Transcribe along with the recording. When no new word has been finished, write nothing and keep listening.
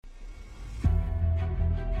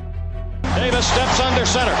Davis steps under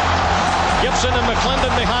center. Gibson and McClendon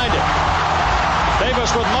behind it. Davis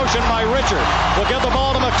with motion by Richard. Will give the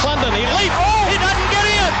ball to McClendon. He leaps. Oh, he doesn't get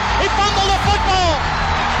in. He fumbled the football.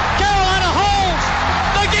 Carolina holds.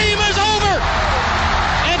 The game is over.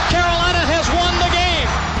 And Carolina has won the game.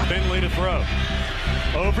 Finley to throw.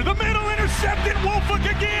 Over the middle, intercepted. Woolfolk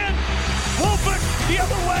again. Woolfolk the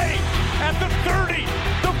other way. At the 30,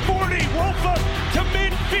 the 40. Woolfolk to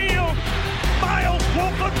midfield. Miles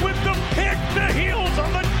Woolfolk with the pick. The Heels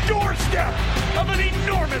on the doorstep of an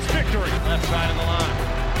enormous victory. Left side of the line.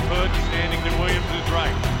 Hood standing to Williams'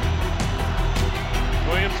 right.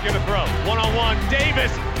 Williams gonna throw. One-on-one.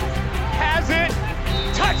 Davis has it.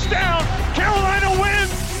 Touchdown. Carolina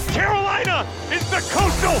wins. Carolina is the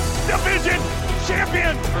Coastal Division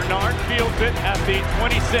champion. Bernard fields it at the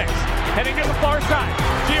 26. Heading to the far side.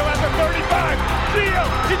 Gio at the 35. Gio,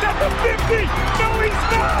 he's at the 50. No, he's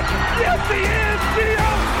not. Yes, he is.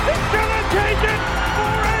 Gio is going to take it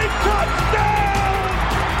for a touchdown.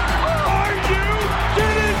 Are you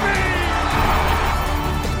kidding me?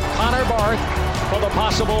 Connor Barth for the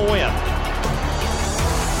possible win.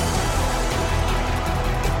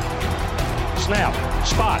 Snap,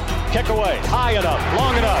 spot, kick away, high enough,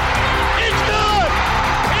 long enough. It's good!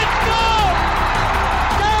 It's good!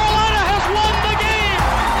 Carolina has won the game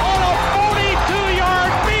on a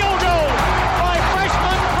 42-yard field goal by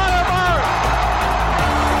freshman Connor Barth.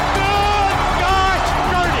 Good gosh,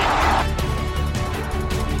 dirty!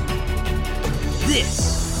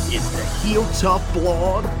 This is the Heel Tough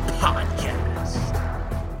Blog Podcast.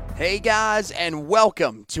 Hey guys, and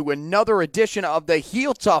welcome to another edition of the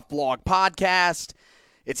Heel Tough Blog Podcast.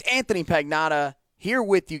 It's Anthony Pagnotta here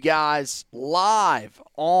with you guys live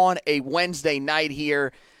on a Wednesday night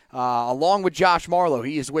here, along with Josh Marlowe.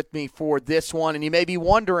 He is with me for this one, and you may be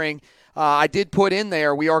wondering, I did put in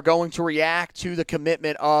there, we are going to react to the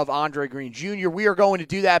commitment of Andre Green Jr. We are going to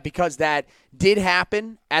do that because that did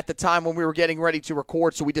happen at the time when we were getting ready to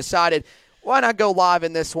record, so we decided, why not go live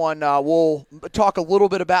in this one? We'll talk a little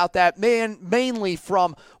bit about that, mainly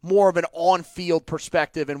from more of an on-field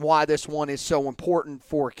perspective and why this one is so important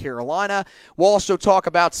for Carolina. We'll also talk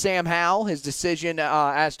about Sam Howell, his decision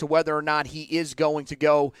as to whether or not he is going to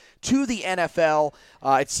go to the NFL.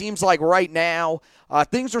 It seems like right now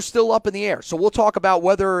things are still up in the air. So we'll talk about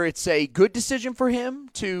whether it's a good decision for him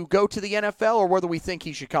to go to the NFL or whether we think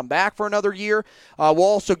he should come back for another year. We'll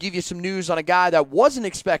also give you some news on a guy that wasn't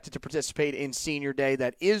expected to participate in Senior Day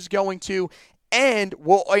that is going to. And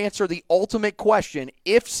we'll answer the ultimate question.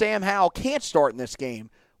 If Sam Howell can't start in this game,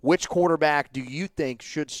 which quarterback do you think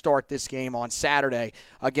should start this game on Saturday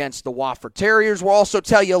against the Wofford Terriers? We'll also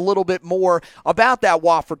tell you a little bit more about that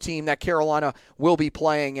Wofford team that Carolina will be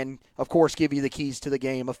playing and, of course, give you the keys to the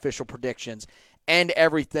game, official predictions, and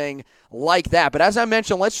everything like that. But as I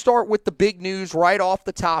mentioned, let's start with the big news right off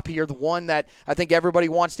the top here, the one that I think everybody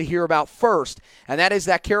wants to hear about first, and that is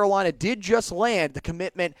that Carolina did just land the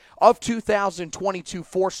commitment of 2022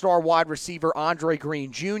 four-star wide receiver Andre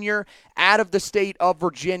Green Jr. out of the state of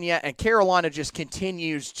Virginia, and Carolina just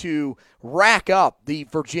continues to rack up the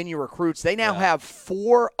Virginia recruits. They now have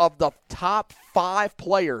 4 of the top 5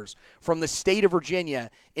 players from the state of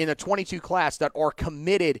Virginia in the 22 class that are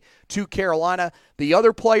committed to Carolina. The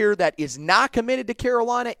other player that is not committed to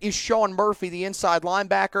Carolina is Sean Murphy, the inside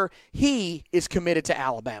linebacker. He is committed to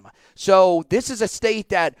Alabama. So this is a state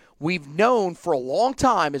that we've known for a long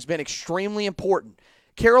time has been extremely important.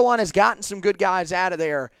 Carolina's gotten some good guys out of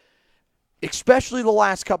there, especially the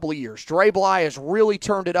last couple of years. Dre Bly has really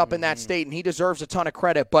turned it up in that state, and he deserves a ton of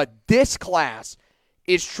credit. But this class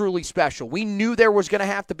is truly special. We knew there was going to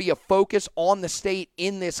have to be a focus on the state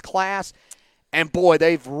in this class, and boy,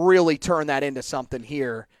 they've really turned that into something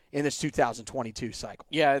here in this 2022 cycle.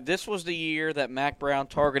 Yeah, this was the year that Mack Brown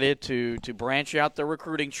targeted to branch out the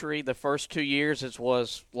recruiting tree. The first 2 years it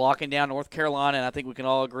was locking down North Carolina, and I think we can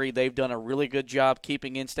all agree they've done a really good job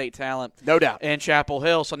keeping in-state talent. No doubt. In Chapel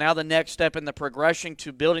Hill. So now the next step in the progression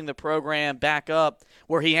to building the program back up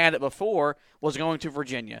where he had it before was going to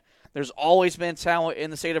Virginia. There's always been talent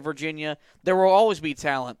in the state of Virginia. There will always be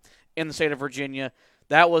talent in the state of Virginia.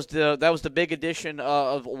 That was the big addition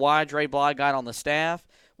of why Dre Bly got on the staff,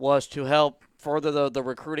 was to help further the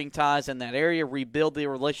recruiting ties in that area, rebuild the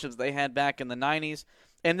relationships they had back in the 90s.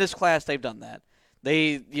 In this class, they've done that.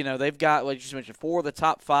 They've got, like you just mentioned, 4 of the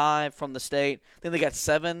top 5 from the state. Then they got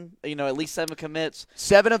 7, at least 7 commits.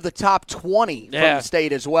 7 of the top 20 from the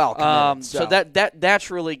state as well. So that's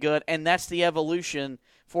really good, and that's the evolution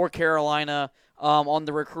for Carolina on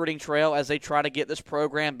the recruiting trail as they try to get this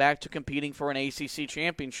program back to competing for an ACC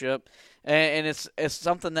championship. And it's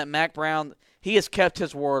something that Mack Brown he has kept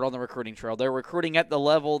his word on the recruiting trail. They're recruiting at the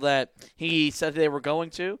level that he said they were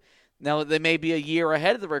going to. Now, they may be a year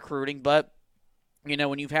ahead of the recruiting, but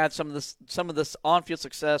when you've had some of this on-field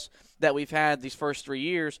success that we've had these first 3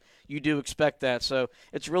 years, you do expect that. So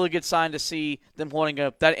it's a really good sign to see them holding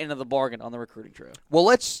up that end of the bargain on the recruiting trail. Well,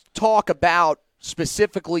 let's talk about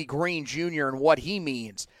specifically Green Jr. and what he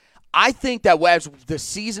means. I think that as the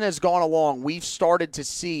season has gone along, we've started to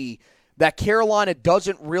see that Carolina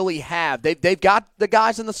doesn't really have. They've got the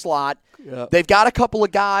guys in the slot. Yep. They've got a couple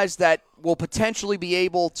of guys that will potentially be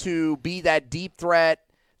able to be that deep threat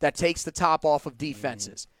that takes the top off of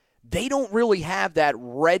defenses. They don't really have that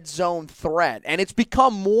red zone threat, and it's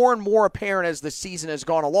become more and more apparent as the season has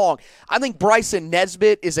gone along. I think Bryson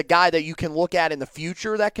Nesbitt is a guy that you can look at in the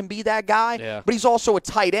future that can be that guy, but he's also a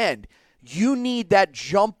tight end. You need that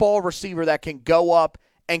jump ball receiver that can go up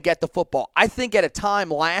and get the football. I think at a time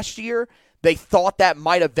last year, they thought that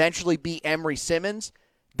might eventually be Emery Simmons.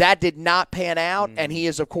 That did not pan out, and he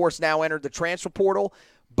has, of course, now entered the transfer portal.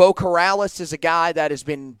 Bo Corrales is a guy that has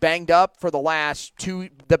been banged up for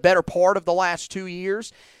the better part of the last 2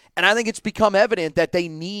 years. And I think it's become evident that they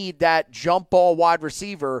need that jump ball wide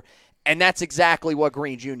receiver, and that's exactly what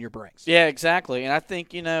Green Jr. brings. Yeah, exactly. And I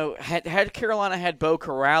think, had Carolina had Bo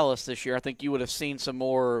Corrales this year, I think you would have seen some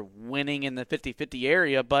more winning in the 50-50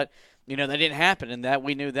 area. But, that didn't happen, and that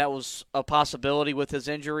we knew that was a possibility with his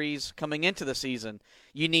injuries coming into the season.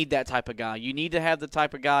 You need that type of guy. You need to have the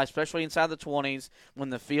type of guy, especially inside the 20s, when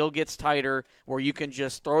the field gets tighter, where you can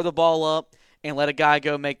just throw the ball up and let a guy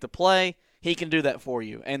go make the play. He can do that for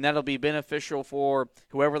you, and that'll be beneficial for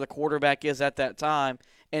whoever the quarterback is at that time.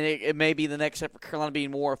 And it may be the next step for Carolina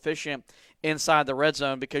being more efficient inside the red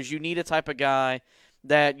zone, because you need a type of guy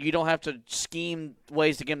that you don't have to scheme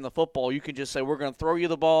ways to get him the football. You can just say, we're going to throw you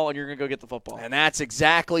the ball, and you're going to go get the football. And that's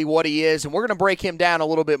exactly what he is. And we're going to break him down a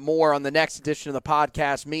little bit more on the next edition of the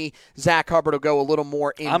podcast. Me, Zach Hubbard, will go a little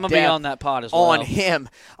more in-depth I'm going to be on that pod as well. On him.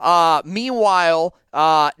 Meanwhile,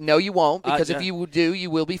 no, you won't, because if you do, you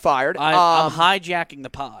will be fired. I'm hijacking the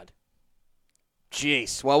pod.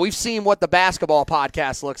 Jeez. Well, we've seen what the basketball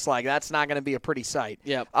podcast looks like. That's not going to be a pretty sight.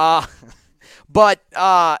 Yep. But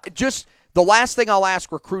just – the last thing I'll ask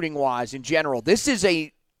recruiting-wise in general, this is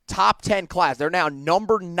a top 10 class. They're now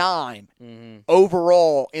number 9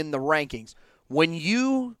 overall in the rankings. When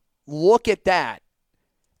you look at that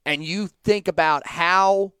and you think about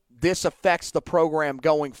how this affects the program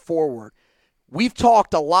going forward, we've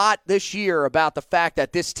talked a lot this year about the fact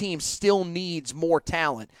that this team still needs more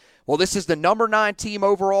talent. Well, this is the number 9 team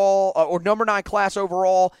overall, or number 9 class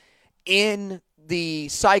overall in the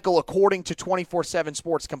cycle according to 24/7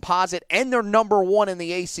 Sports Composite, and they're number 1 in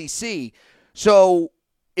the ACC. So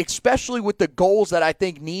especially with the goals that I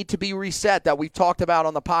think need to be reset that we've talked about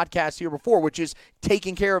on the podcast here before, which is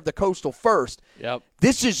taking care of the Coastal first. Yep.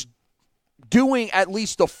 This is doing at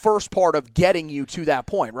least the first part of getting you to that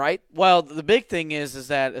point, right? Well, the big thing is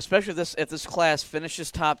that especially if this class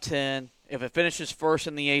finishes top 10, if it finishes first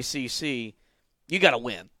in the ACC, you got to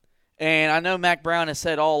win. And I know Mack Brown has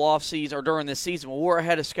said all offseason or during this season, well, we're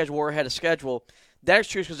ahead of schedule. That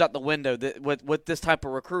excuse goes out the window with this type of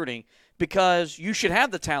recruiting, because you should have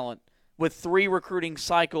the talent with 3 recruiting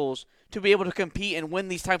cycles to be able to compete and win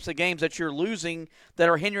these types of games that you're losing that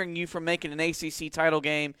are hindering you from making an ACC title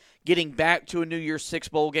game, getting back to a New Year's Six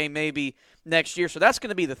bowl game maybe next year. So that's going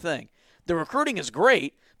to be the thing. The recruiting is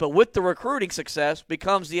great, but with the recruiting success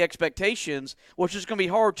becomes the expectations, which is going to be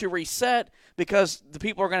hard to reset, because the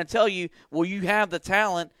people are going to tell you, well, you have the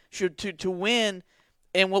talent to win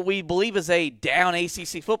in what we believe is a down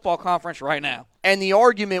ACC football conference right now. And the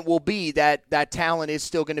argument will be that that talent is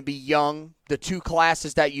still going to be young. The 2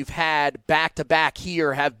 classes that you've had back-to-back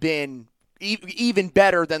here have been even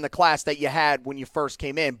better than the class that you had when you first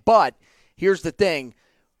came in. But here's the thing.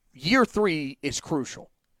 Year 3 is crucial.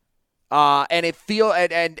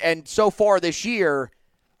 And so far this year,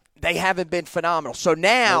 they haven't been phenomenal. So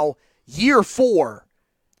now, year 4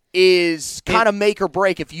 is kind of make or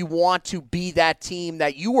break if you want to be that team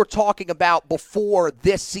that you were talking about before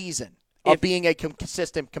this season of being a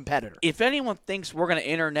consistent competitor. If anyone thinks we're going to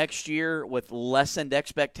enter next year with lessened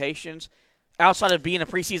expectations, outside of being a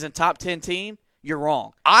preseason top 10 team, you're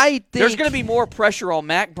wrong. I think there's going to be more pressure on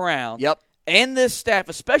Mack Brown. Yep. And this staff,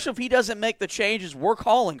 especially if he doesn't make the changes we're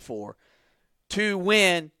calling for, to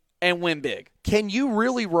win and win big. Can you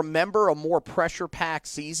really remember a more pressure-packed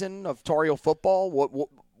season of Tar Heel football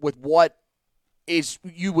with what is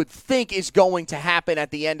you would think is going to happen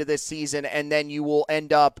at the end of this season, and then you will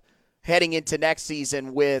end up heading into next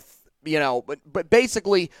season with, but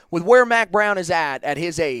basically with where Mack Brown is at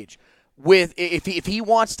his age, if he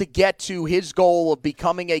wants to get to his goal of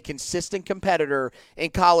becoming a consistent competitor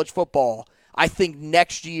in college football, I think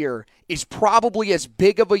next year is probably as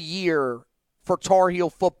big of a year for Tar Heel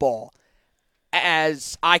football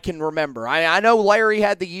as I can remember. I know Larry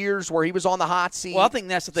had the years where he was on the hot seat. Well, I think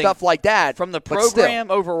that's the thing. Stuff like that. From the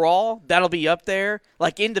program overall, that'll be up there.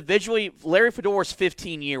 Like individually, Larry Fedora's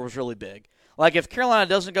 15-year was really big. Like if Carolina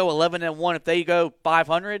doesn't go 11-1, if they go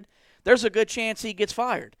 500, there's a good chance he gets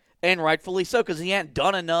fired. And rightfully so, because he hadn't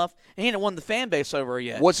done enough, and he hadn't won the fan base over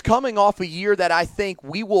yet. Was coming off a year that I think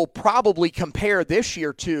we will probably compare this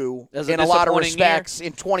year to in a lot of respects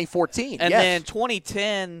in 2014. And then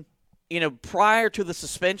 2010, prior to the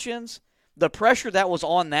suspensions, the pressure that was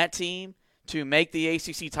on that team to make the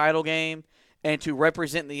ACC title game and to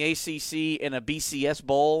represent the ACC in a BCS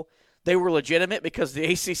bowl, they were legitimate because the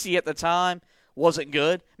ACC at the time wasn't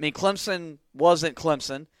good. I mean, Clemson wasn't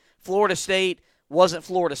Clemson. Florida State wasn't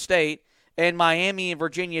Florida State, and Miami and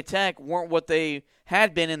Virginia Tech weren't what they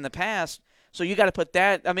had been in the past. So you got to put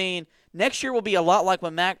that. I mean, next year will be a lot like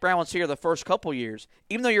when Mack Brown was here the first couple years.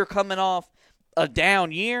 Even though you're coming off a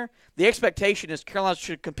down year, the expectation is Carolina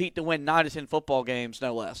should compete to win 9 to 10 football games,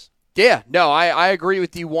 no less. Yeah, no, I agree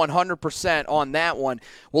with you 100% on that one.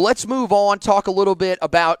 Well, let's move on, talk a little bit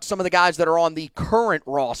about some of the guys that are on the current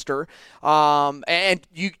roster. And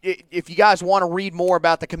if you guys want to read more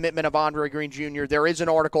about the commitment of Andre Green Jr., there is an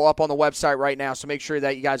article up on the website right now, so make sure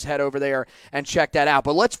that you guys head over there and check that out.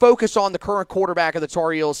 But let's focus on the current quarterback of the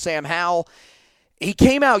Tar Heels, Sam Howell. He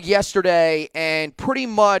came out yesterday and pretty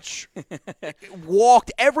much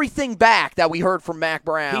walked everything back that we heard from Mack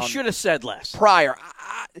Brown. He should have said less. Prior.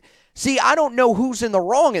 See, I don't know who's in the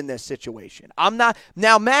wrong in this situation. I'm not.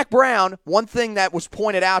 Now, Mack Brown, one thing that was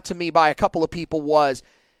pointed out to me by a couple of people was,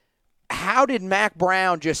 how did Mack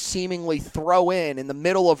Brown just seemingly throw in the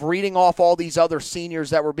middle of reading off all these other seniors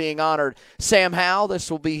that were being honored, Sam Howell,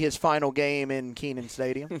 this will be his final game in Kenan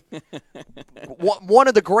Stadium. One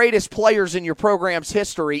of the greatest players in your program's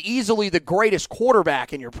history, easily the greatest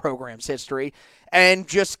quarterback in your program's history, and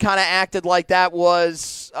just kind of acted like that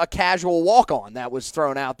was a casual walk-on that was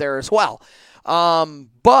thrown out there as well.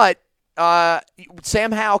 But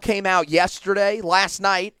Sam Howell came out last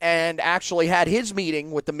night, and actually had his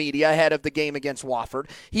meeting with the media ahead of the game against Wofford.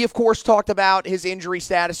 He, of course, talked about his injury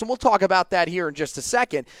status, and we'll talk about that here in just a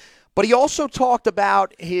second. But he also talked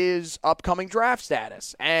about his upcoming draft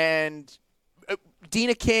status. And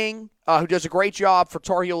Dina King, who does a great job for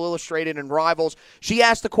Tar Heel Illustrated and Rivals, she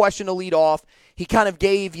asked the question to lead off. He kind of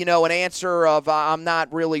gave, an answer of, I'm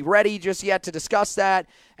not really ready just yet to discuss that,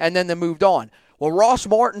 and then they moved on. Well, Ross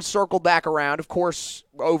Martin circled back around, of course,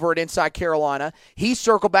 over at Inside Carolina. He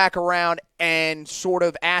circled back around and sort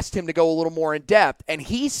of asked him to go a little more in depth. And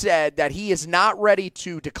he said that he is not ready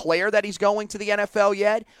to declare that he's going to the NFL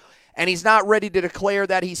yet, and he's not ready to declare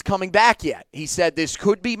that he's coming back yet. He said, this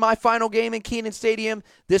could be my final game in Kenan Stadium.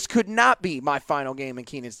 This could not be my final game in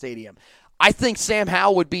Kenan Stadium. I think Sam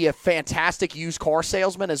Howell would be a fantastic used car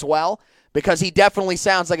salesman as well, because he definitely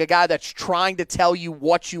sounds like a guy that's trying to tell you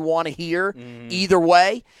what you want to hear either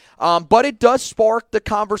way. But it does spark the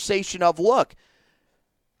conversation of, look,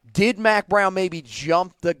 did Mack Brown maybe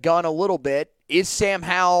jump the gun a little bit? Is Sam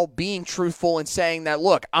Howell being truthful in saying that,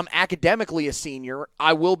 look, I'm academically a senior,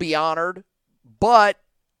 I will be honored, but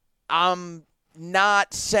I'm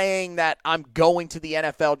not saying that I'm going to the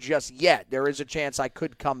NFL just yet. There is a chance I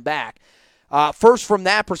could come back. First, from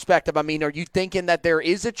that perspective, I mean, are you thinking that there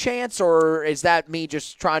is a chance, or is that me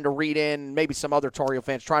just trying to read in, maybe some other Tar Heel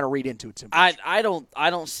fans trying to read into it too much? I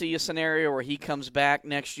don't see a scenario where he comes back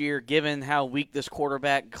next year, given how weak this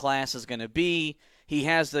quarterback class is going to be. He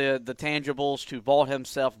has the tangibles to vault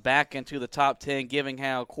himself back into the top 10, given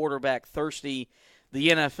how quarterback thirsty the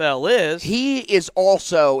NFL is. He is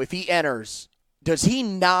also, if he enters, does he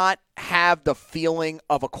not have the feeling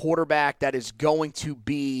of a quarterback that is going to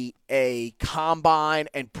be a combine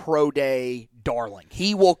and pro day darling?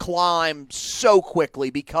 He will climb so quickly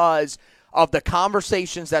because of the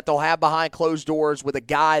conversations that they'll have behind closed doors with a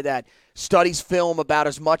guy that studies film about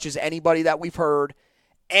as much as anybody that we've heard,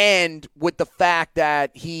 and with the fact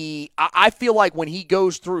that I feel like when he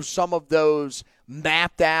goes through some of those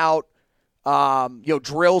mapped out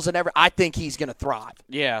drills and everything, I think he's going to thrive.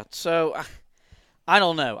 Yeah, so I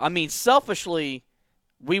don't know. I mean, selfishly,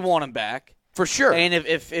 we want him back. For sure. And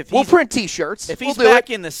if we'll print T-shirts. If he's back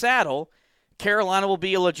in the saddle, Carolina will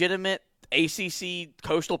be a legitimate ACC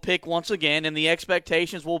coastal pick once again, and the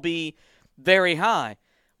expectations will be very high.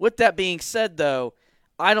 With that being said, though,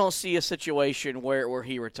 I don't see a situation where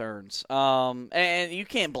he returns. And you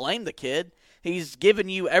can't blame the kid. He's given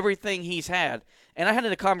you everything he's had. And I had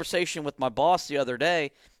a conversation with my boss the other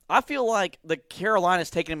day, I feel like the Carolina's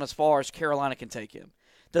taking him as far as Carolina can take him.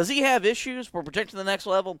 Does he have issues for projecting the next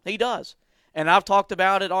level? He does. And I've talked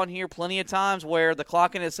about it on here plenty of times where the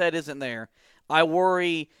clock in his head isn't there. I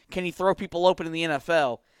worry, can he throw people open in the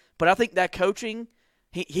NFL? But I think that coaching,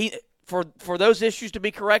 he for those issues to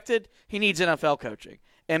be corrected, he needs NFL coaching.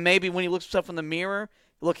 And maybe when he looks himself in the mirror,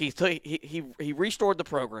 look, he restored the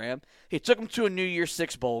program. He took him to a New Year's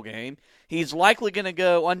Six bowl game. He's likely going to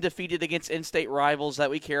go undefeated against in-state rivals that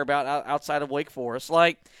we care about outside of Wake Forest.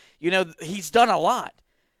 Like, he's done a lot.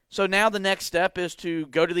 So now the next step is to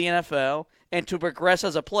go to the NFL, and to progress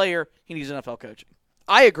as a player, he needs NFL coaching.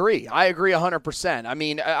 I agree 100%. I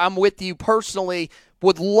mean, I'm with you personally.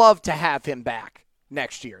 Would love to have him back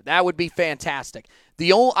next year. That would be fantastic.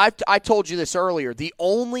 I told you this earlier. The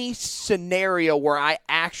only scenario where I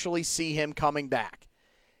actually see him coming back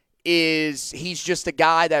is he's just a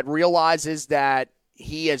guy that realizes that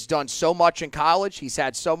he has done so much in college. He's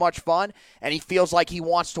had so much fun, and he feels like he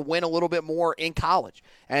wants to win a little bit more in college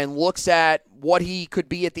and looks at what he could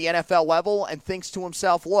be at the NFL level and thinks to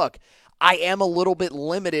himself, look, I am a little bit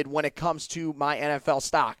limited when it comes to my NFL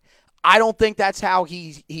stock. I don't think that's how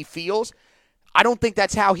he feels. I don't think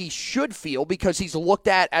that's how he should feel because he's looked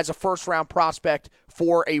at as a first-round prospect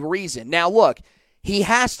for a reason. Now, look, he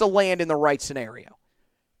has to land in the right scenario.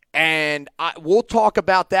 And we'll talk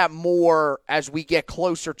about that more as we get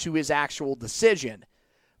closer to his actual decision.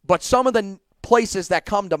 But some of the places that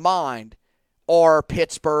come to mind are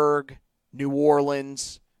Pittsburgh, New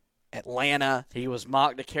Orleans, Atlanta. He was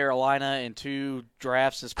mocked to Carolina in 2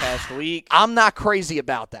 drafts this past week. I'm not crazy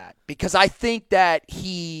about that because I think that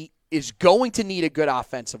he is going to need a good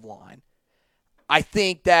offensive line. I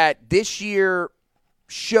think that this year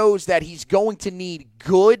shows that he's going to need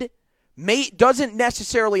good. Doesn't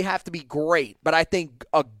necessarily have to be great, but I think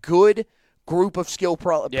a good group of skill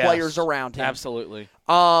players around him. Absolutely.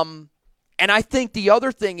 And I think the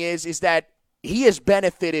other thing is that he has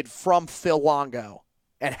benefited from Phil Longo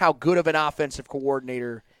and how good of an offensive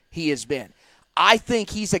coordinator he has been. I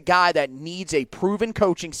think he's a guy that needs a proven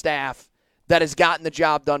coaching staff that has gotten the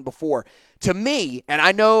job done before. To me, and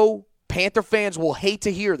I know Panther fans will hate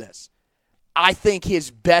to hear this, I think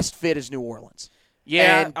his best fit is New Orleans.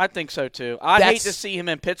 Yeah, and I think so too. I hate to see him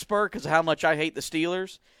in Pittsburgh because of how much I hate the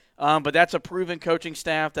Steelers. But that's a proven coaching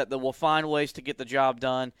staff that will find ways to get the job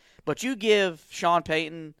done. But you give Sean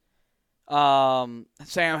Payton, Sam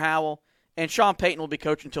Howell, and Sean Payton will be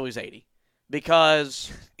coaching until he's 80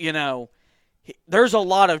 because, there's a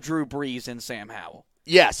lot of Drew Brees in Sam Howell.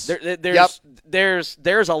 Yes.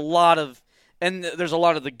 There's a lot of – and there's a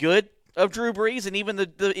lot of the good of Drew Brees, and even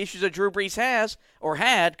the issues that Drew Brees has or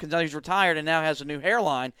had because now he's retired and now has a new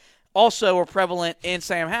hairline also are prevalent in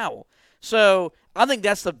Sam Howell. So I think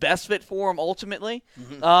that's the best fit for him ultimately.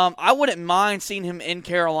 Mm-hmm. I wouldn't mind seeing him in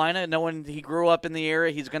Carolina, knowing he grew up in the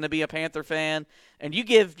area. He's going to be a Panther fan. And you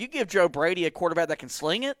give Joe Brady a quarterback that can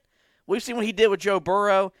sling it. We've seen what he did with Joe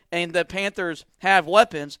Burrow, and the Panthers have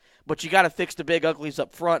weapons, but you got to fix the big uglies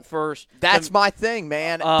up front first. That's my thing,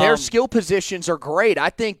 man. Their skill positions are great. I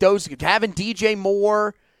think having DJ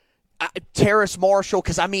Moore, Terrace Marshall,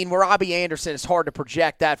 because, Robbie Anderson is hard to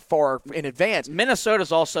project that far in advance.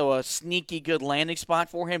 Minnesota's also a sneaky good landing spot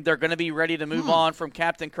for him. They're going to be ready to move on from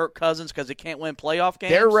Captain Kirk Cousins because they can't win playoff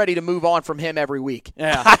games. They're ready to move on from him every week.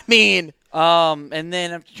 Yeah. And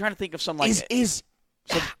then I'm trying to think of some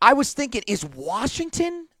I was thinking, is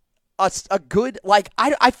Washington a good –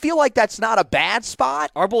 I feel like that's not a bad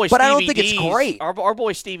spot, I don't think it's great. Our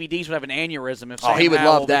boy Stevie D's would have an aneurysm if Sam he would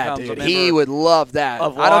Howell love that, dude. He would love that.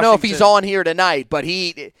 I don't know if he's on here tonight, but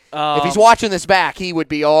if he's watching this back, he would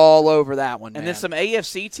be all over that one, man. And then some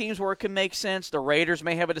AFC teams where it can make sense. The Raiders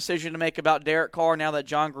may have a decision to make about Derek Carr now that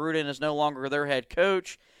John Gruden is no longer their head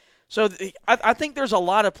coach. So I think there's a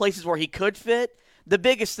lot of places where he could fit. The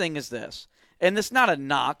biggest thing is this. And it's not a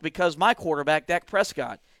knock because my quarterback, Dak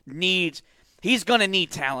Prescott, he's going to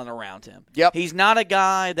need talent around him. Yep. He's not a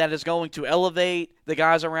guy that is going to elevate the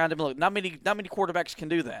guys around him. Look, not many quarterbacks can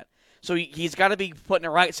do that. So he's got to be put in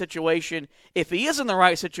the right situation. If he is in the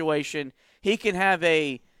right situation, he can have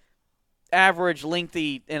a average,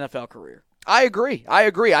 lengthy NFL career. I agree.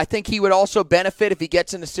 I think he would also benefit if he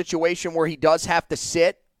gets in a situation where he does have to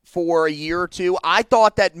sit for a year or two. I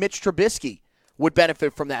thought that Mitch Trubisky would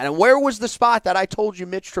benefit from that. And where was the spot that I told you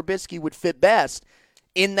Mitch Trubisky would fit best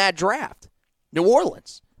in that draft? New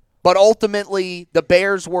Orleans. But ultimately, the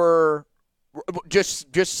Bears were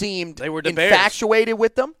just seemed infatuated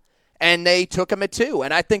with them, and they took him at 2.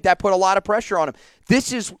 And I think that put a lot of pressure on him.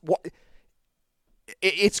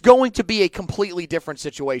 It's going to be a completely different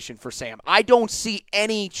situation for Sam. I don't see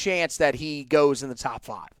any chance that he goes in the top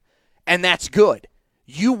 5. And that's good.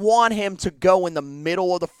 You want him to go in the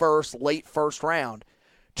middle of the late first round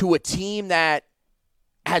to a team that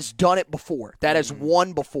has done it before, that has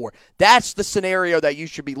won before. That's the scenario that you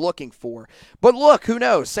should be looking for. But look, who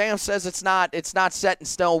knows? Sam says it's not set in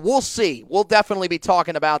stone. We'll see. We'll definitely be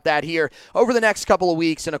talking about that here over the next couple of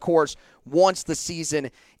weeks, and of course, once the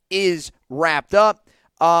season is wrapped up.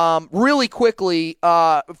 Really quickly,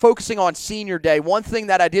 focusing on Senior Day, one thing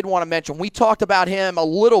that I did want to mention, we talked about him a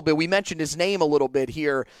little bit. We mentioned his name a little bit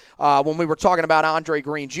here when we were talking about Andre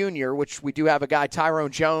Green Jr., which we do have a guy,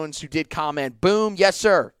 Tyrone Jones, who did comment, boom, yes,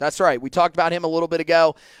 sir. That's right. We talked about him a little bit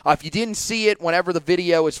ago. If you didn't see it, whenever the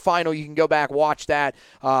video is final, you can go back, watch that,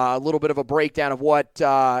 a little bit of a breakdown of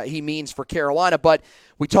what he means for Carolina. But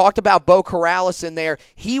we talked about Beau Corrales in there.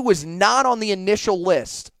 He was not on the initial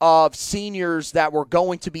list of seniors that were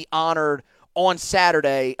going to be honored on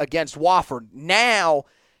Saturday against Wofford. Now,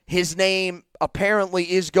 his name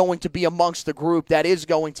apparently is going to be amongst the group that is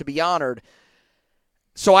going to be honored.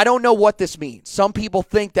 So I don't know what this means. Some people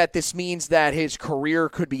think that this means that his career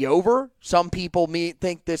could be over. Some people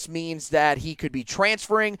think this means that he could be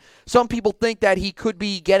transferring. Some people think that he could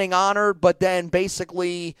be getting honored, but then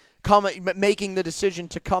basically making the decision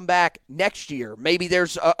to come back next year. Maybe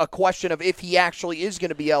there's a question of if he actually is going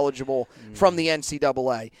to be eligible from the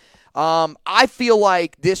NCAA. I feel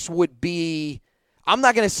like this would be, I'm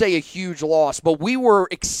not going to say a huge loss, but we were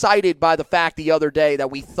excited by the fact the other day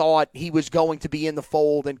that we thought he was going to be in the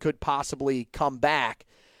fold and could possibly come back.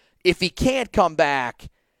 If he can't come back,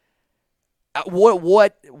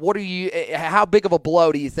 what are you? How big of a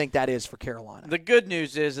blow do you think that is for Carolina? The good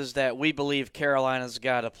news is that we believe Carolina's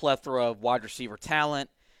got a plethora of wide receiver talent.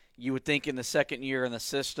 You would think in the second year in the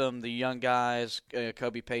system, the young guys,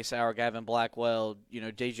 Kobe Pacehour, Gavin Blackwell,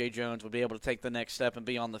 DJ Jones would be able to take the next step and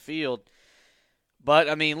be on the field. But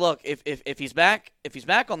I mean, look, if he's back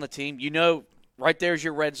on the team, right there's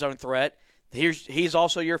your red zone threat. He's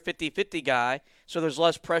also your 50-50 guy, so there's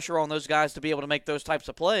less pressure on those guys to be able to make those types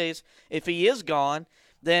of plays. If he is gone,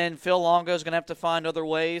 then Phil Longo is going to have to find other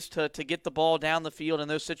ways to get the ball down the field in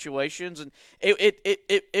those situations, and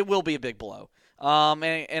it will be a big blow.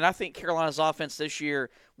 And I think Carolina's offense this year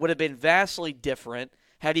would have been vastly different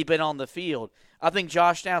had he been on the field. I think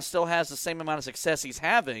Josh Downs still has the same amount of success he's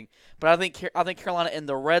having, but I think Carolina in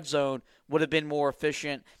the red zone would have been more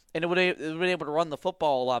efficient, and it would have been able to run the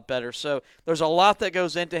football a lot better. So there's a lot that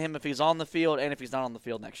goes into him if he's on the field and if he's not on the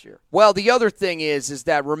field next year. Well, the other thing is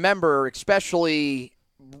that, remember, especially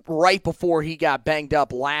right before he got banged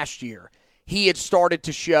up last year, he had started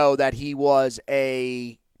to show that he was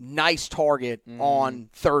a nice target on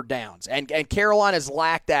third downs. And Carolina's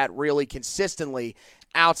lacked that really consistently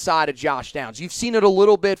outside of Josh Downs. You've seen it a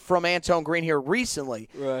little bit from Antone Green here recently.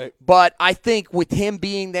 Right. But I think with him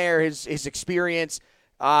being there, his experience,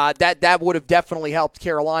 that would have definitely helped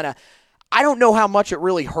Carolina. I don't know how much it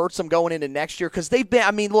really hurts them going into next year because they've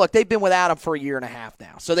been without him for a year and a half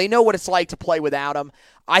now. So they know what it's like to play without him.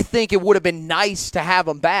 I think it would have been nice to have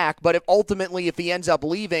him back, but ultimately if he ends up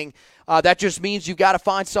leaving, that just means you've got to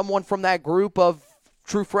find someone from that group of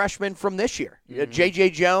true freshmen from this year.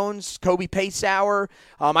 J.J. Jones, Kobe Pacehour.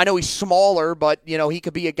 I know he's smaller, but he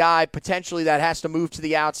could be a guy potentially that has to move to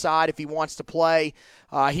the outside if he wants to play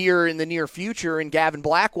here in the near future, in Gavin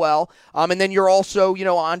Blackwell. And then you're also,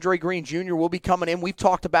 Andre Green Jr. will be coming in. We've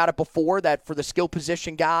talked about it before that for the skill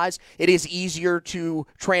position guys, it is easier to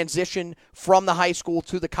transition from the high school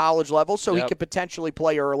to the college level, so he could potentially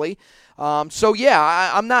play early. I'm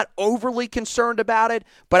not overly concerned about it,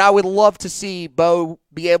 but I would love to see Beau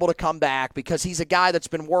be able to come back because he's a guy that's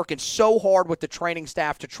been working so hard with the training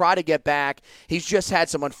staff to try to get back. He's just had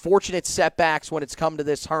some unfortunate setbacks when it's come to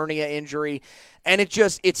this hernia injury, and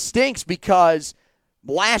it stinks because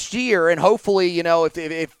last year, and hopefully,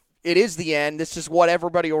 if it is the end, this is what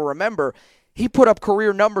everybody will remember. He put up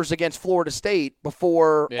career numbers against Florida State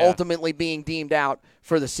before ultimately being deemed out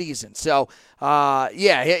for the season. So,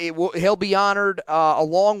 he'll be honored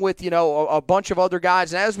along with, a bunch of other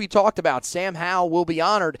guys. And as we talked about, Sam Howell will be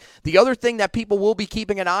honored. The other thing that people will be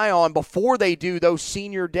keeping an eye on before they do those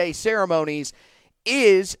Senior Day ceremonies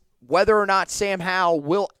is whether or not Sam Howell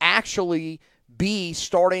will actually be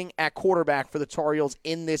starting at quarterback for the Tar Heels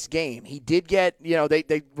in this game. He did get,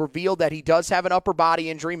 they revealed that he does have an upper body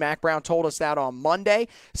injury. Mack Brown told us that on Monday,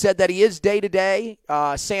 said that he is day-to-day.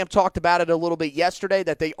 Sam talked about it a little bit yesterday,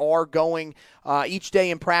 that they are going each day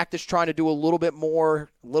in practice trying to do a little bit more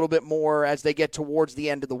as they get towards the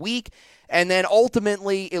end of the week. And then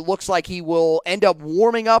ultimately it looks like he will end up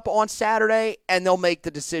warming up on Saturday, and they'll make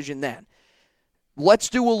the decision then. Let's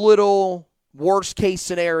do a little worst-case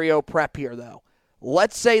scenario prep here, though.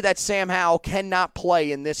 Let's say that Sam Howell cannot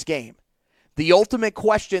play in this game. The ultimate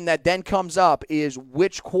question that then comes up is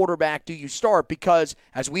which quarterback do you start? Because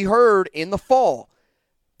as we heard in the fall,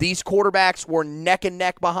 these quarterbacks were neck and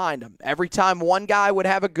neck behind them. Every time one guy would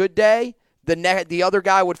have a good day, the other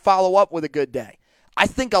guy would follow up with a good day. I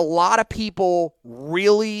think a lot of people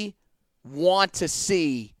really want to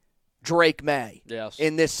see Drake May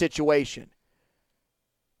in this situation.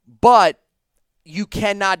 But you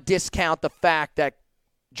cannot discount the fact that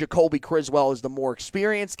Jacoby Criswell is the more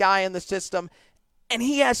experienced guy in the system, and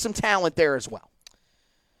he has some talent there as well.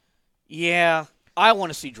 Yeah, I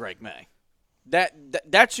want to see Drake May.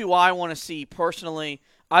 That's who I want to see personally.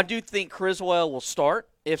 I do think Criswell will start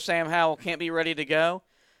if Sam Howell can't be ready to go,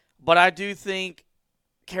 but I do think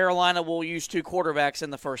Carolina will use 2 quarterbacks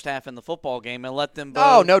in the first half in the football game and let them both.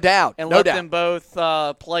 Oh, no doubt. And let them both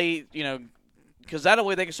play, because that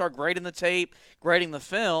way they can start grading the tape, grading the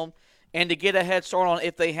film, and to get a head start on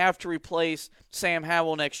if they have to replace Sam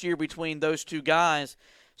Howell next year between those 2 guys.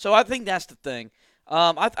 So I think that's the thing.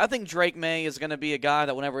 I think Drake May is going to be a guy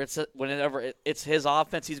that whenever it's his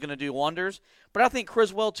offense, he's going to do wonders. But I think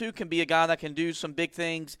Criswell, too, can be a guy that can do some big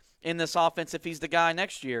things in this offense if he's the guy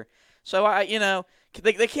next year. So,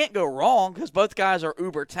 they can't go wrong because both guys are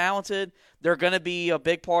uber talented. They're going to be a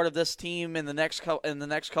big part of this team in the next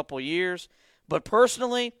couple of years. But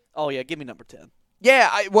personally, give me number 10.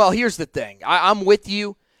 Yeah, here's the thing. I'm with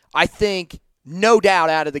you. I think, no doubt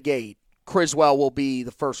out of the gate, Criswell will be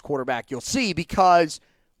the first quarterback you'll see because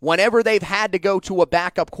whenever they've had to go to a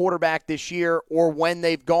backup quarterback this year or when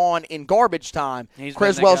they've gone in garbage time,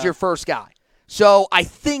 Criswell's your first guy. So I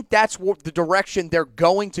think that's the direction they're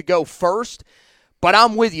going to go first. But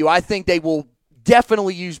I'm with you. I think they will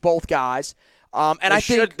definitely use both guys.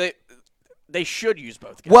 They should use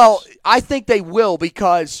both guys. Well, I think they will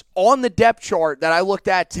because on the depth chart that I looked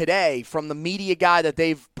at today from the media guy that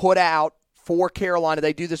they've put out for Carolina,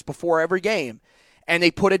 they do this before every game, and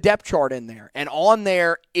they put a depth chart in there. And on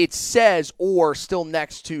there, it says, or still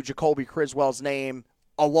next to Jacoby Criswell's name,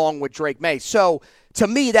 along with Drake May. So, to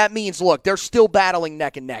me, that means, look, they're still battling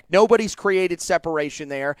neck and neck. Nobody's created separation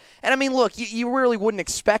there. And, I mean, look, you really wouldn't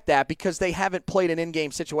expect that because they haven't played in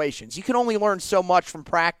in-game situations. You can only learn so much from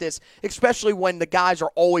practice, especially when the guys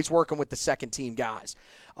are always working with the second-team guys.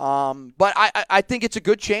 But I think it's a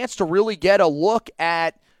good chance to really get a look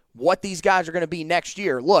at what these guys are going to be next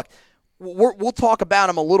year. Look, we'll talk about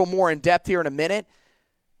them a little more in depth here in a minute.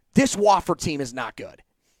 This Wofford team is not good.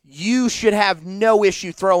 You should have no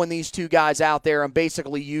issue throwing these 2 guys out there and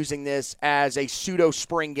basically using this as a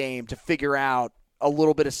pseudo-spring game to figure out a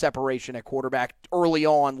little bit of separation at quarterback early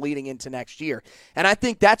on leading into next year. And I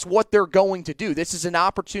think that's what they're going to do. This is an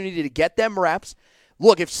opportunity to get them reps.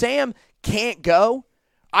 Look, if Sam can't go,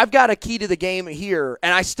 I've got a key to the game here,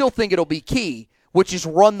 and I still think it'll be key, which is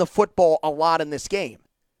run the football a lot in this game.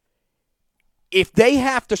 If they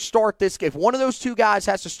have to start this game, if one of those 2 guys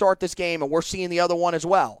has to start this game and we're seeing the other one as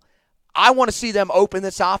well, I want to see them open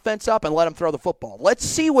this offense up and let them throw the football. Let's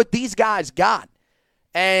see what these guys got.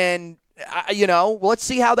 And, let's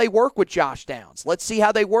see how they work with Josh Downs. Let's see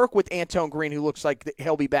how they work with Antone Green, who looks like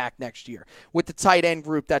he'll be back next year, with the tight end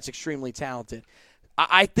group that's extremely talented.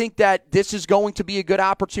 I think that this is going to be a good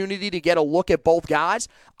opportunity to get a look at both guys.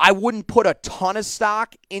 I wouldn't put a ton of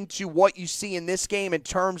stock into what you see in this game in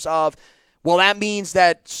terms of, well, that means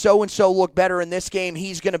that so-and-so looked better in this game.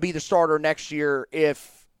 He's going to be the starter next year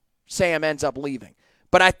if Sam ends up leaving.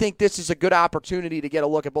 But I think this is a good opportunity to get a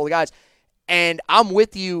look at both guys. And I'm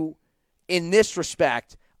with you in this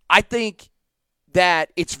respect. I think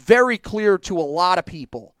that it's very clear to a lot of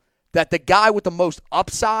people that the guy with the most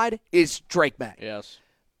upside is Drake May. Yes.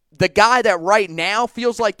 The guy that right now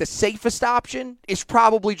feels like the safest option is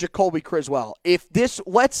probably Jacoby Criswell. If this,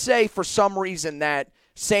 let's say for some reason that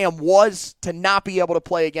Sam was to not be able to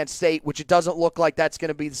play against State, which it doesn't look like that's going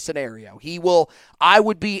to be the scenario. I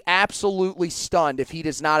would be absolutely stunned if he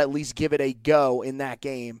does not at least give it a go in that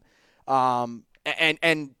game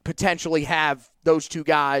and potentially have those 2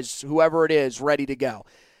 guys, whoever it is, ready to go.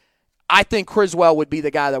 I think Criswell would be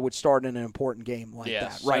the guy that would start in an important game like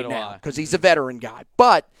that right now because he's a veteran guy.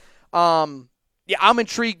 But, I'm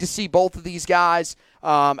intrigued to see both of these guys.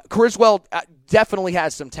 Criswell definitely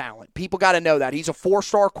has some talent. People got to know that. He's a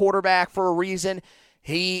 4-star quarterback for a reason.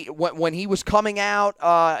 When he was coming out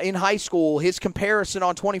in high school, his comparison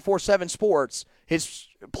on 24/7 Sports, his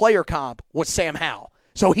player comp was Sam Howell.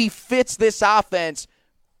 So he fits this offense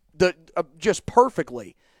just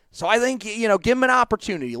perfectly. So I think, give him an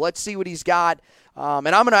opportunity. Let's see what he's got. And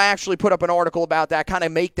I'm going to actually put up an article about that, kind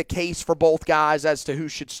of make the case for both guys as to who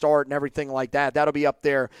should start and everything like that. That'll be up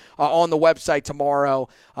there on the website tomorrow.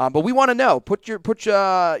 But we want to know. Put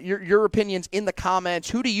your opinions in the comments.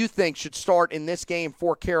 Who do you think should start in this game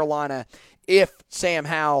for Carolina if Sam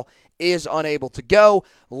Howell is unable to go?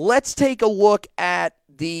 Let's take a look at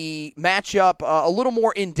the matchup a little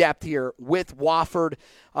more in depth here with Wofford.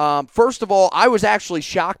 First of all, I was actually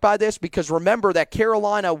shocked by this because remember that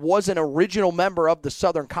Carolina was an original member of the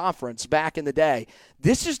Southern Conference back in the day.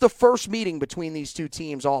 This is the first meeting between these two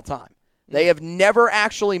teams all time. They have never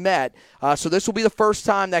actually met, so this will be the first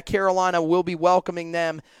time that Carolina will be welcoming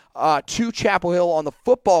them to Chapel Hill on the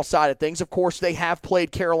football side of things. Of course, they have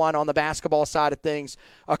played Carolina on the basketball side of things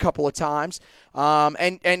a couple of times.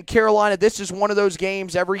 And Carolina, this is one of those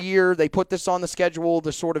games every year. They put this on the schedule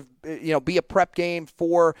to sort of be a prep game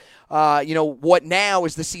for what now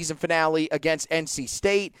is the season finale against NC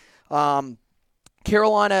State.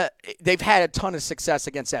 Carolina, they've had a ton of success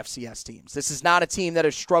against FCS teams. This is not a team that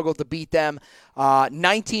has struggled to beat them.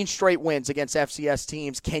 19 straight wins against FCS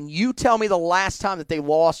teams. Can you tell me the last time that they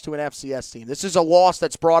lost to an FCS team? This is a loss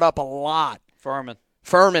that's brought up a lot. Furman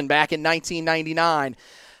back in 1999.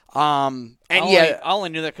 I only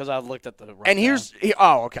knew that because I looked at the. And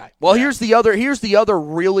okay. Well, yeah. Here's the other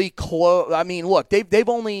really close. I mean, look, they've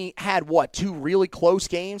only had two really close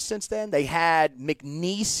games since then. They had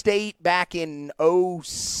McNeese State back in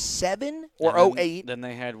 2007 or 2008. Then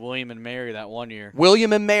they had William and Mary that one year.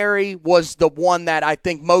 William and Mary was the one that I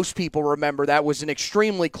think most people remember. That was an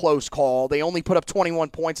extremely close call. They only put up 21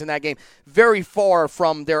 points in that game. Very far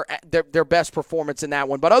from their best performance in that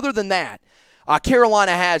one. But other than that.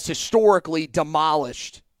 Carolina has historically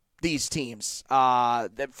demolished these teams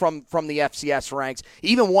from the FCS ranks,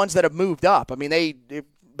 even ones that have moved up. I mean, they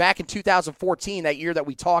back in 2014, that year that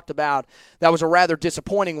we talked about, that was a rather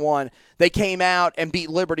disappointing one. They came out and beat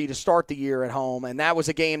Liberty to start the year at home, and that was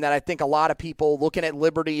a game that I think a lot of people looking at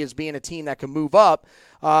Liberty as being a team that can move up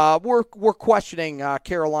were questioning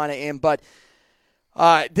Carolina in, but.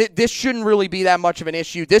 This shouldn't really be that much of an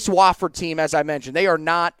issue. This Wofford team, as I mentioned, they are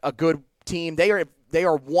not a good team. They are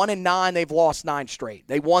 1-9. They've lost 9 straight.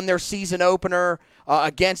 They won their season opener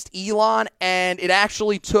against Elon, and it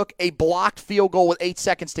actually took a blocked field goal with 8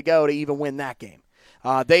 seconds to go to even win that game.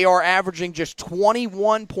 They are averaging just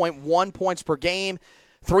 21.1 points per game,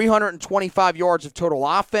 325 yards of total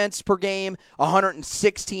offense per game,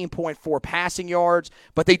 116.4 passing yards,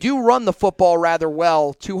 but they do run the football rather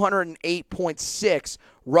well, 208.6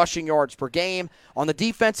 rushing yards per game. On the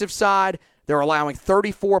defensive side, they're allowing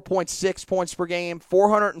 34.6 points per game,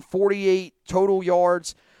 448 total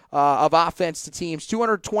yards of offense to teams,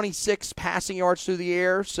 226 passing yards through the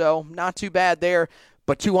air, so not too bad there,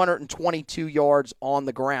 but 222 yards on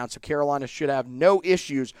the ground. So Carolina should have no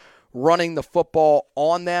issues running the football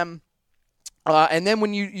on them. And then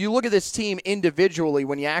when you look at this team individually,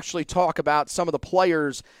 when you actually talk about some of the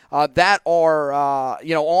players that are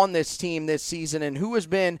on this team this season and who has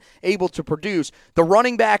been able to produce, the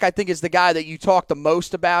running back I think is the guy that you talk the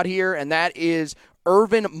most about here, and that is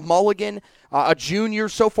Irvin Mulligan, a junior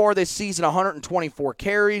so far this season, 124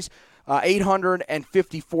 carries,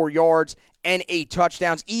 854 yards, and 8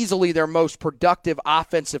 touchdowns. Easily their most productive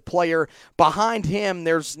offensive player. Behind him,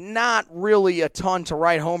 there's not really a ton to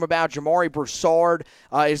write home about. Jamari Broussard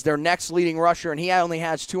is their next leading rusher, and he only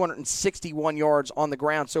has 261 yards on the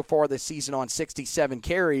ground so far this season on 67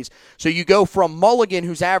 carries. So you go from Mulligan,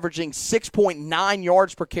 who's averaging 6.9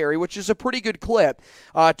 yards per carry, which is a pretty good clip,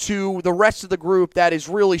 to the rest of the group that is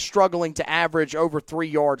really struggling to average over 3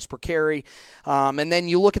 yards per carry. And then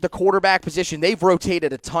you look at the quarterback position. They've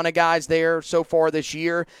rotated a ton of guys there so far this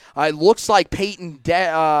year. It looks like Peyton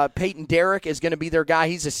Derrick is going to be their guy.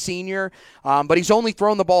 He's a senior, but he's only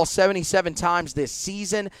thrown the ball 77 times this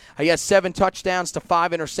season. He has 7 touchdowns to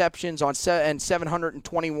 5 interceptions and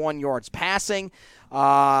 721 yards passing.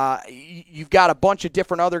 You've got a bunch of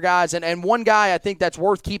different other guys, and one guy I think that's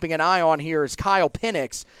worth keeping an eye on here is Kyle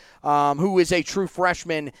Penix, who is a true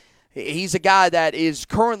freshman. He's a guy that is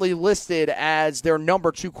currently listed as their number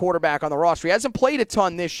 2 quarterback on the roster. He hasn't played a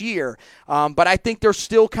ton this year, but I think they're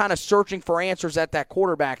still kind of searching for answers at that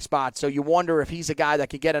quarterback spot. So you wonder if he's a guy that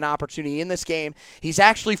could get an opportunity in this game. He's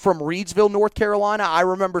actually from Reidsville, North Carolina. I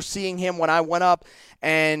remember seeing him when I went up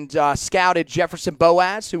and scouted Jefferson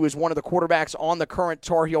Boaz, who is one of the quarterbacks on the current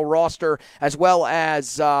Tar Heel roster, as well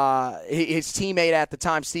as his teammate at the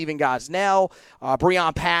time, Stephen Gosnell.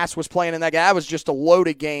 Breon Pass was playing in that game. That was just a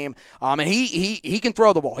loaded game And he can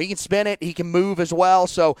throw the ball. He can spin it. He can move as well.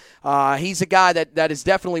 So he's a guy that is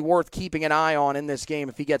definitely worth keeping an eye on in this game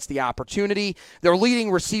if he gets the opportunity. Their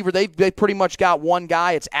leading receiver, they pretty much got one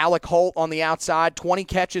guy. It's Alec Holt on the outside. 20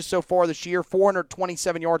 catches so far this year,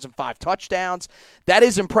 427 yards and 5 touchdowns. That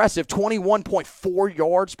is impressive, 21.4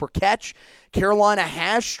 yards per catch. Carolina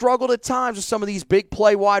has struggled at times with some of these big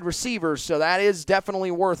play wide receivers, so that is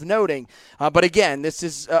definitely worth noting. But again, this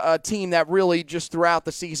is a team that really just throughout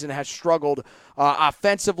the season has struggled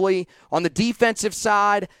offensively. On the defensive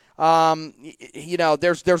side,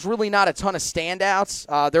 there's really not a ton of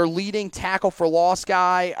standouts. Their leading tackle for loss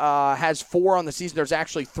guy has 4 on the season. There's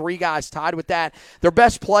actually 3 guys tied with that. Their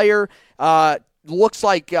best player looks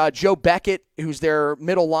like Joe Beckett, who's their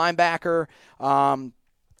middle linebacker.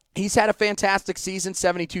 He's had a fantastic season,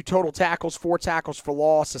 72 total tackles, 4 tackles for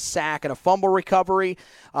loss, a sack, and a fumble recovery.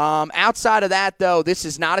 Outside of that, though, this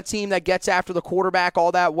is not a team that gets after the quarterback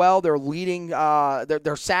all that well. Their leading,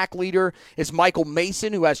 their sack leader is Michael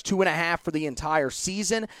Mason, who has 2.5 for the entire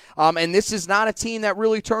season. And this is not a team that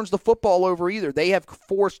really turns the football over either. They have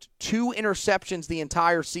forced 2 interceptions the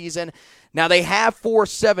entire season. Now, they have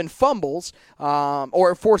forced 7 fumbles,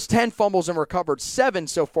 or forced 10 fumbles and recovered 7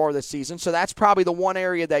 so far this season, so that's probably the one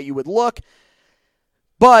area that you would look.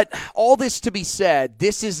 But all this to be said,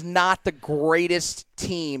 this is not the greatest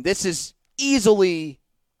team. This is easily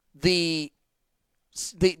the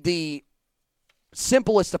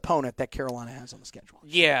simplest opponent that Carolina has on the schedule.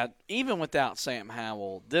 Yeah, even without Sam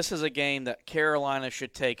Howell, this is a game that Carolina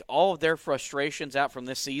should take all of their frustrations out from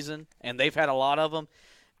this season, and they've had a lot of them,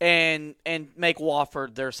 and make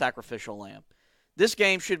Wofford their sacrificial lamb. This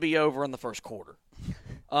game should be over in the first quarter.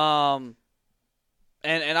 And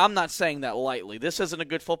I'm not saying that lightly. This isn't a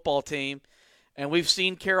good football team, and we've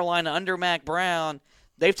seen Carolina under Mack Brown.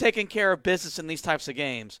 They've taken care of business in these types of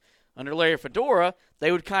games. Under Larry Fedora,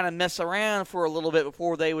 they would kind of mess around for a little bit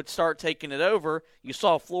before they would start taking it over. You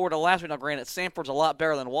saw Florida last week. Now, granted, Samford's a lot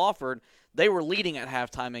better than Wofford. They were leading at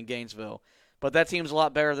halftime in Gainesville, but that team's a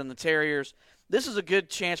lot better than the Terriers. This is a good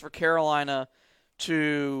chance for Carolina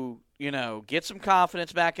to, get some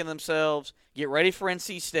confidence back in themselves, get ready for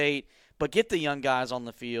NC State, but get the young guys on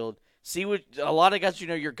the field. See what a lot of guys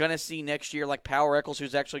you're going to see next year, like Power Eccles,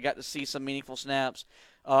 who's actually got to see some meaningful snaps,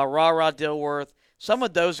 Ra Dilworth, some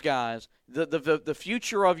of those guys, the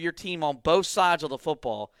future of your team on both sides of the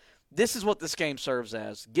football. This is what this game serves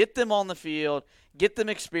as. Get them on the field, get them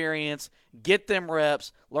experience, get them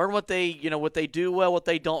reps, learn what they do well, what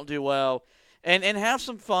they don't do well. And have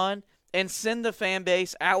some fun and send the fan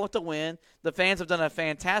base out with the win. The fans have done a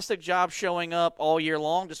fantastic job showing up all year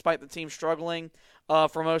long despite the team struggling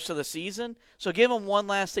for most of the season. So give them one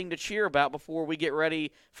last thing to cheer about before we get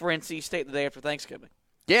ready for NC State the day after Thanksgiving.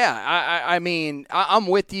 Yeah, I mean, I'm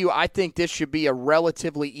with you. I think this should be a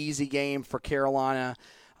relatively easy game for Carolina.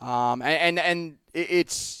 And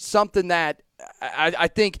it's something that I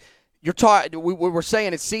think you're talking. We were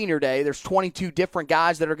saying it's senior day. There's 22 different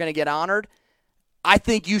guys that are going to get honored. I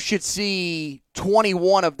think you should see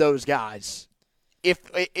 21 of those guys,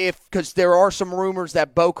 because there are some rumors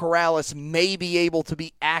that Bo Corrales may be able to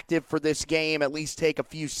be active for this game, at least take a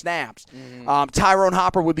few snaps. Tyrone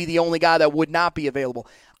Hopper would be the only guy that would not be available.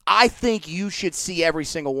 I think you should see every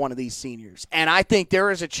single one of these seniors, and I think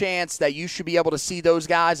there is a chance that you should be able to see those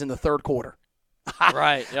guys in the third quarter.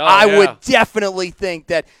 Right. I would definitely think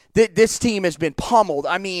that this team has been pummeled.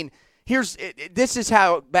 I mean, this is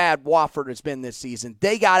how bad Wofford has been this season.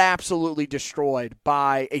 They got absolutely destroyed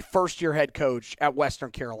by a first-year head coach at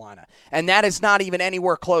Western Carolina, and that is not even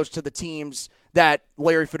anywhere close to the teams that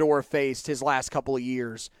Larry Fedora faced his last couple of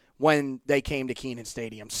years when they came to Kenan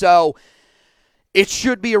Stadium. So it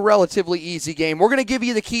should be a relatively easy game. We're going to give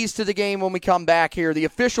you the keys to the game when we come back here, the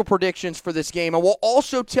official predictions for this game, and we'll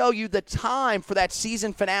also tell you the time for that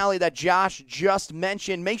season finale that Josh just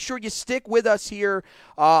mentioned. Make sure you stick with us here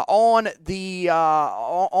on the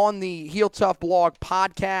Heel Tough Blog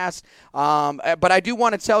podcast. But I do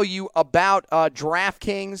want to tell you about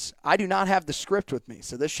DraftKings. I do not have the script with me,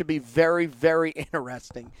 so this should be very, very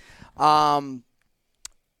interesting.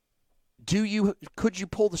 Could you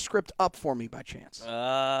pull the script up for me by chance?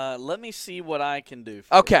 Let me see what I can do.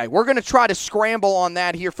 Okay, we're going to try to scramble on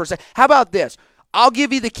that here for a second. How about this? I'll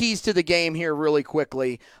give you the keys to the game here really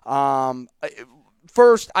quickly.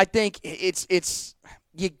 First, I think it's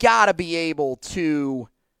you got to be able to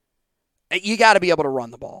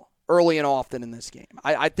run the ball early and often in this game.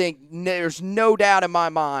 I think there's no doubt in my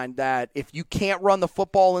mind that if you can't run the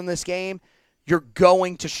football in this game, you're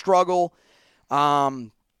going to struggle.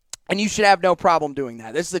 And you should have no problem doing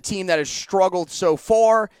that. This is a team that has struggled so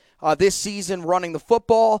far this season running the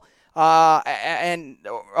football.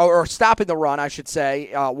 or stopping the run, I should say,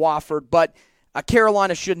 Wofford. But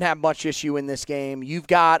Carolina shouldn't have much issue in this game. You've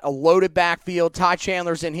got a loaded backfield. Ty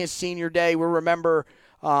Chandler's in his senior day. We remember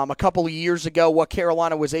a couple of years ago what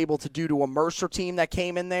Carolina was able to do to a Mercer team that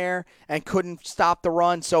came in there and couldn't stop the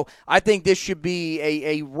run. So I think this should be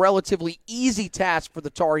a relatively easy task for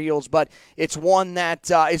the Tar Heels, but it's one that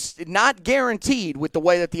is not guaranteed with the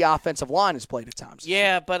way that the offensive line is played at times.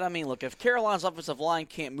 Yeah, but I mean, look, if Carolina's offensive line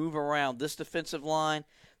can't move around this defensive line,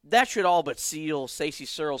 that should all but seal Stacey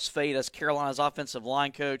Searles' fate as Carolina's offensive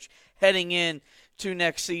line coach heading in to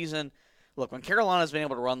next season. Look, when Carolina's been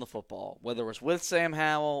able to run the football, whether it was with Sam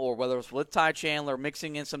Howell or whether it was with Ty Chandler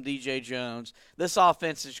mixing in some DJ Jones, this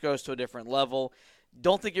offense just goes to a different level.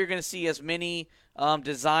 Don't think you're going to see as many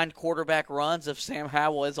designed quarterback runs if Sam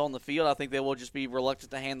Howell is on the field. I think they will just be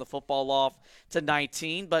reluctant to hand the football off to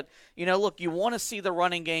 19. But, look, you want to see the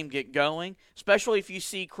running game get going, especially if you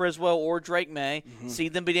see Criswell or Drake May, see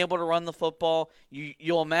them being able to run the football.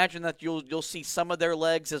 You'll imagine that you'll see some of their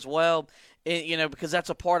legs as well, because that's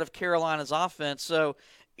a part of Carolina's offense. So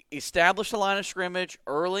establish the line of scrimmage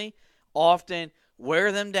early, often,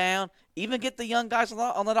 wear them down, even get the young guys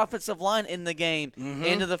on that offensive line in the game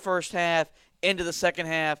into the first half, into the second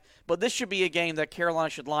half. But this should be a game that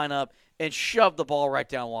Carolina should line up and shove the ball right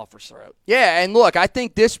down Wofford's throat. Yeah, and look, I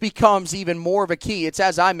think this becomes even more of a key. It's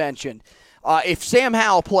as I mentioned. If Sam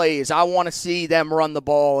Howell plays, I want to see them run the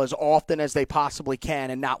ball as often as they possibly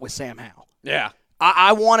can and not with Sam Howell. Yeah.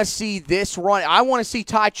 I want to see this run. I want to see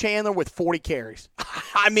Ty Chandler with 40 carries.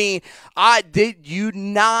 I mean, did you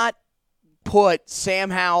not put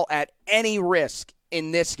Sam Howell at any risk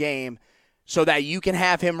in this game so that you can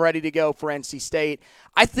have him ready to go for NC State?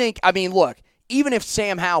 Look, even if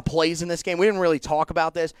Sam Howell plays in this game, we didn't really talk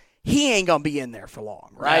about this, he ain't going to be in there for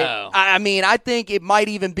long, right? No. I think it might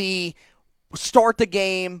even be start the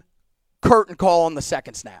game, curtain call on the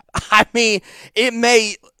second snap. It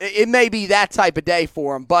may be that type of day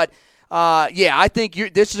for him, but I think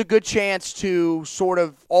this is a good chance to sort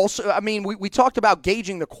of also – we talked about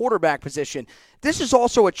gauging the quarterback position. This is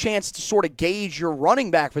also a chance to sort of gauge your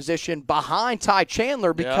running back position behind Ty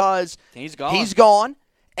Chandler because he's gone. He's gone.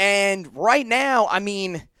 And right now,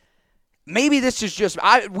 maybe this is just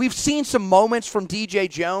 – we've seen some moments from DJ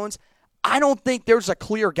Jones. I don't think there's a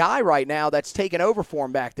clear guy right now that's taken over for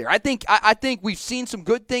him back there. I think we've seen some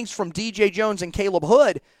good things from DJ Jones and Caleb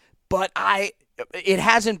Hood, but it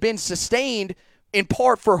hasn't been sustained in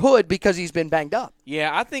part for Hood because he's been banged up.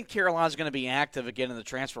 Yeah, I think Carolina's going to be active again in the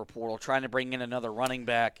transfer portal, trying to bring in another running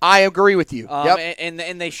back. I agree with you. Yep.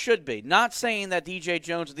 And they should be. Not saying that DJ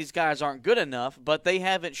Jones and these guys aren't good enough, but they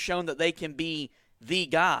haven't shown that they can be the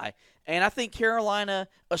guy. And I think Carolina,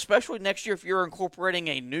 especially next year if you're incorporating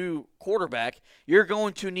a new quarterback, you're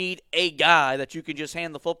going to need a guy that you can just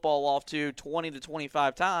hand the football off to 20 to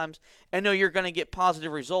 25 times and know you're going to get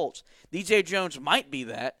positive results. DJ Jones might be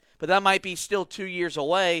that, but that might be still 2 years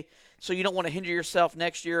away, so you don't want to hinder yourself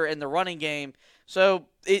next year in the running game. So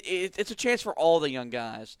it's a chance for all the young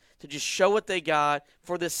guys to just show what they got,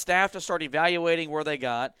 for this staff to start evaluating where they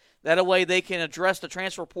got. That way they can address the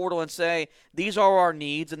transfer portal and say, these are our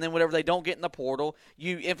needs, and then whatever they don't get in the portal,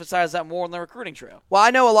 you emphasize that more on the recruiting trail. Well,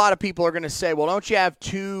 I know a lot of people are going to say, well, don't you have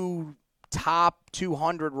two top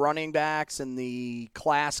 200 running backs in the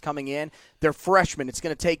class coming in? They're freshmen. It's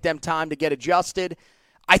going to take them time to get adjusted.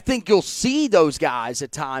 I think you'll see those guys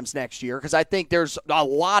at times next year because I think there's a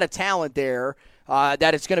lot of talent there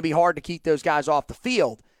that it's going to be hard to keep those guys off the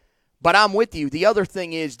field. But I'm with you. The other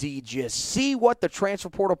thing is, do you just see what the transfer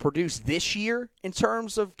portal produced this year in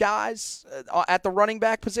terms of guys at the running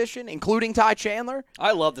back position, including Ty Chandler?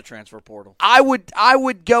 I love the transfer portal. I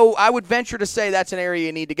would venture to say that's an area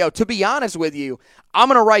you need to go. To be honest with you, I'm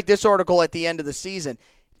going to write this article at the end of the season.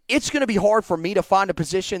 It's going to be hard for me to find a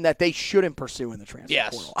position that they shouldn't pursue in the transfer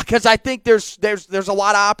portal because I think there's a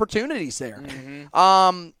lot of opportunities there.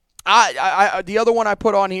 Mm-hmm. The other one I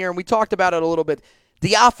put on here, and we talked about it a little bit.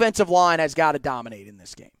 The offensive line has got to dominate in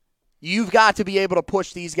this game. You've got to be able to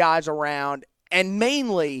push these guys around, and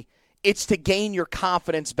mainly it's to gain your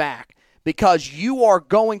confidence back because you are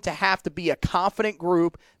going to have to be a confident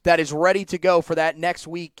group that is ready to go for that next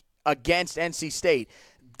week against NC State.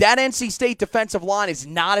 That NC State defensive line is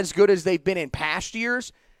not as good as they've been in past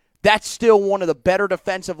years. That's still one of the better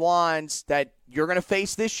defensive lines that you're going to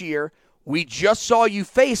face this year. We just saw you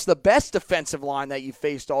face the best defensive line that you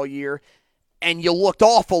faced all year, and you looked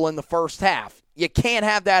awful in the first half. You can't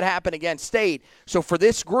have that happen against State. So for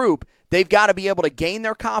this group, they've got to be able to gain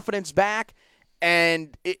their confidence back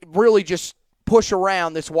and really just push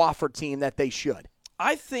around this Wofford team that they should.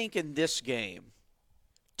 I think in this game,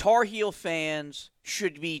 Tar Heel fans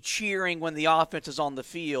should be cheering when the offense is on the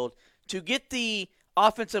field to get the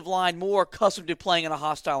offensive line more accustomed to playing in a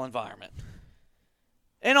hostile environment.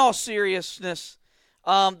 In all seriousness,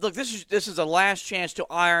 look, this is a last chance to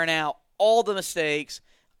iron out all the mistakes,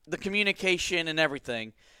 the communication, and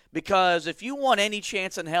everything. Because if you want any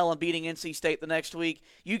chance in hell in beating NC State the next week,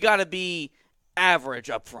 you got to be average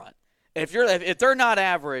up front. If they're not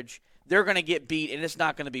average, they're going to get beat, and it's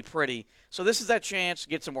not going to be pretty. So this is that chance to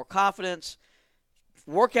get some more confidence,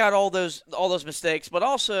 work out all those mistakes, but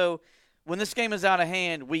also when this game is out of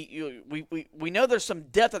hand, we know there's some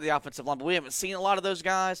depth at the offensive line, but we haven't seen a lot of those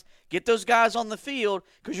guys. Get those guys on the field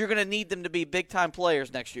because you're going to need them to be big-time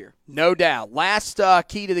players next year. No doubt. Last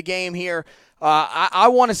key to the game here. I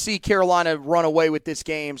want to see Carolina run away with this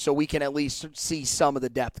game so we can at least see some of the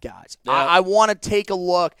depth guys. Yep. I want to take a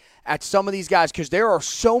look at some of these guys because there are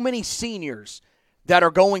so many seniors that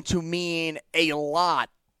are going to mean a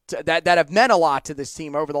lot, that have meant a lot to this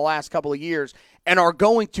team over the last couple of years and are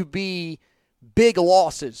going to be big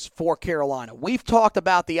losses for Carolina. We've talked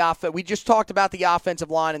about the offense. We just talked about the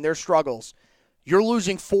offensive line and their struggles. You're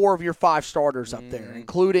losing 4 of your 5 starters up there,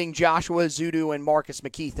 including Joshua Ezeudu and Marcus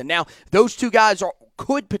McKeithen. Now, those 2 guys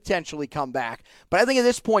could potentially come back, but I think at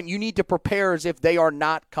this point you need to prepare as if they are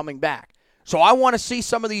not coming back. So I want to see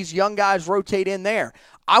some of these young guys rotate in there.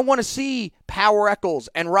 I want to see Power Echols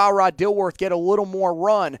and Ra Dilworth get a little more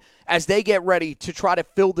run as they get ready to try to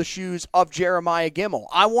fill the shoes of Jeremiah Gimmel.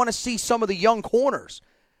 I want to see some of the young corners.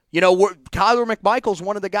 You know, Kyler McMichael's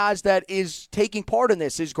one of the guys that is taking part in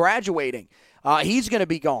this, is graduating. He's going to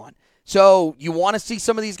be gone. So you want to see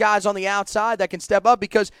some of these guys on the outside that can step up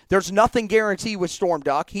because there's nothing guaranteed with Storm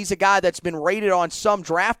Duck. He's a guy that's been rated on some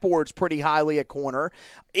draft boards pretty highly at corner.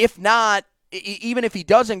 If not, even if he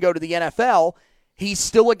doesn't go to the NFL, he's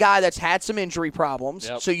still a guy that's had some injury problems.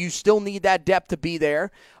 Yep. So you still need that depth to be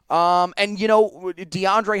there. And, you know,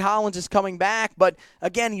 DeAndre Hollins is coming back, but,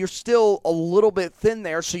 again, you're still a little bit thin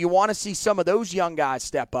there, so you want to see some of those young guys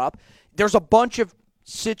step up. There's a bunch of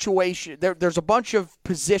there's a bunch of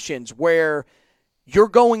positions where you're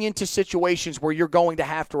going into situations where you're going to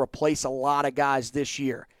have to replace a lot of guys this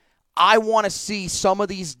year. I want to see some of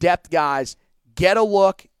these depth guys get a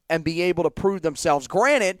look and be able to prove themselves.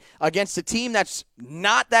 Granted, against a team that's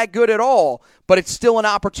not that good at all, but it's still an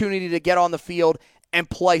opportunity to get on the field and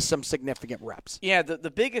play some significant reps. Yeah,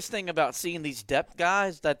 the biggest thing about seeing these depth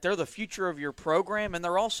guys, that they're the future of your program, and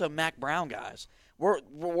they're also Mack Brown guys.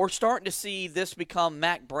 We're starting to see this become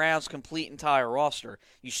Mack Brown's complete entire roster.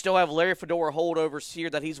 You still have Larry Fedora holdovers here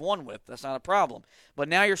that he's won with. That's not a problem. But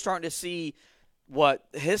now you're starting to see what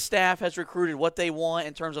his staff has recruited, what they want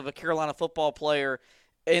in terms of a Carolina football player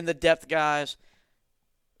in the depth guys.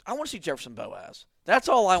 I want to see Jefferson Boaz. That's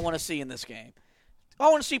all I want to see in this game. I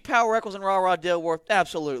want to see Power Echols and Ra Dilworth.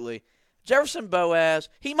 Absolutely. Jefferson Boaz,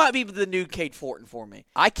 he might be the new Cade Fortin for me.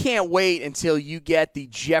 I can't wait until you get the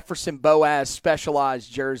Jefferson Boaz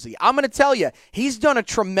specialized jersey. I'm going to tell you, he's done a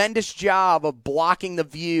tremendous job of blocking the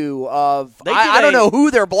view of – I don't know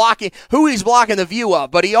who he's blocking the view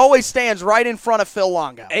of, but he always stands right in front of Phil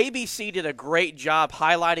Longo. ABC did a great job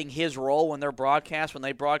highlighting his role in their broadcast when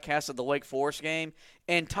they broadcasted the Wake Forest game.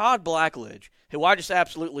 And Todd Blackledge, who I just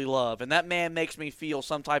absolutely love, and that man makes me feel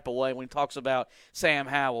some type of way when he talks about Sam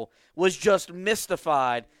Howell, was just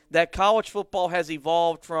mystified that college football has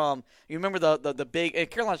evolved from, you remember the big,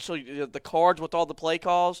 Carolina showed the cards with all the play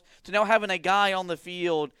calls, to now having a guy on the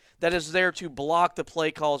field that is there to block the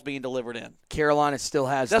play calls being delivered in. Carolina still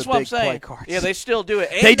has That's the what big I'm saying. play cards. Yeah, they still do it.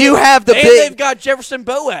 And they do have the big. And they've got Jefferson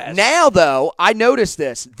Boaz. Now, though, I noticed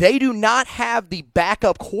this. They do not have the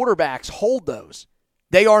backup quarterbacks hold those.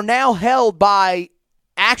 They are now held by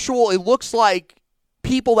it looks like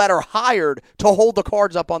people that are hired to hold the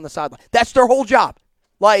cards up on the sideline. That's their whole job.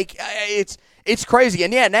 Like, it's crazy.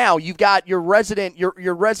 And, yeah, now you've got your resident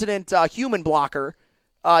human blocker,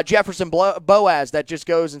 Jefferson Boaz, that just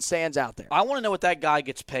goes and stands out there. I want to know what that guy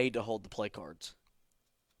gets paid to hold the play cards.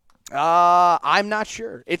 I'm not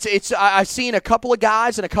sure. I've seen a couple of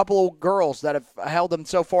guys and a couple of girls that have held them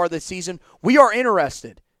so far this season. We are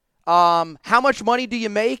interested. How much money do you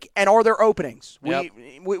make, and are there openings? Yep.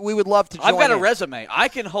 We would love to join I've got a in. resume. I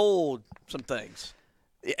can hold some things.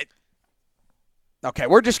 Okay,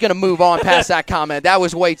 we're just going to move on past that comment. That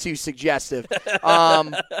was way too suggestive.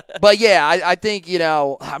 But, yeah, I think,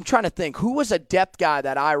 I'm trying to think. Who was a depth guy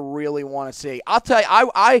that I really want to see? I'll tell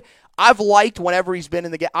you, I've liked whenever he's been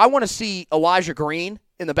in the game. I want to see Elijah Green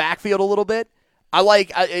in the backfield a little bit. I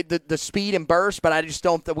like the speed and burst, but I just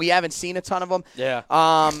don't – we haven't seen a ton of them. Yeah.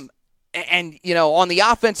 And, on the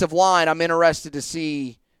offensive line, I'm interested to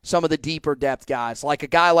see some of the deeper depth guys, like a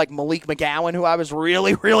guy like Malik McGowan, who I was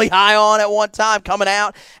really, really high on at one time coming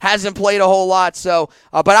out, hasn't played a whole lot. So,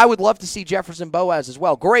 but I would love to see Jefferson Boaz as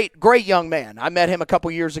well. Great young man. I met him a couple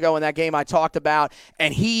years ago in that game I talked about,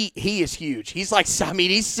 and he is huge. He's like, I mean,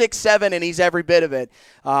 he's 6'7", and he's every bit of it.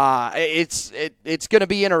 It's going to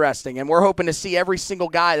be interesting, and we're hoping to see every single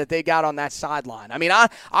guy that they got on that sideline. I mean,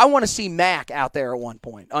 I want to see Mack out there at one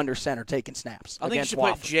point under center taking snaps. I think you should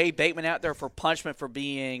put Jay Bateman out there for punishment for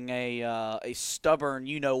being a stubborn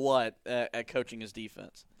you-know-what at coaching his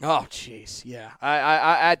defense. Oh, jeez, yeah.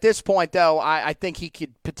 I at this point, though, I think he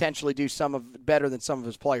could potentially do better than some of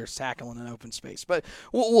his players tackling in open space. But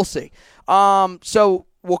we'll see. So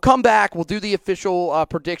we'll come back. We'll do the official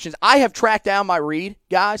predictions. I have tracked down my read,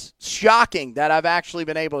 guys. Shocking that I've actually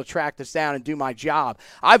been able to track this down and do my job.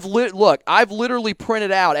 I've literally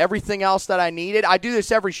printed out everything else that I needed. I do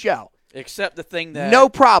this every show. Except the thing that no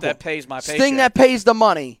problem. That pays my paycheck. The thing that pays the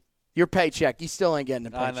money, your paycheck. You still ain't getting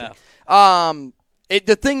a paycheck. I know.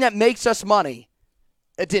 The thing that makes us money,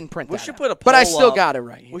 it didn't print that. We should put a poll but I still up. got it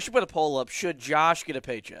right here. We should put a poll up. Should Josh get a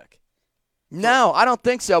paycheck? No, I don't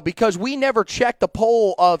think so, because we never checked the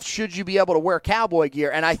poll of should you be able to wear cowboy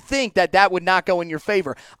gear, and I think that would not go in your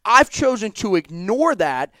favor. I've chosen to ignore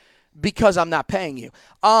that because I'm not paying you.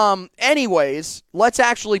 Anyways, let's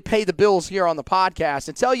actually pay the bills here on the podcast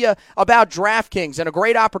and tell you about DraftKings and a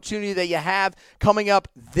great opportunity that you have coming up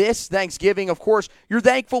this Thanksgiving. Of course, you're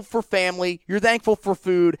thankful for family, you're thankful for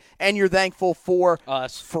food, and you're thankful for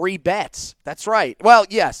us. Free bets. That's right. Well,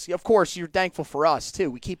 yes, of course, you're thankful for us,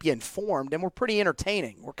 too. We keep you informed, and we're pretty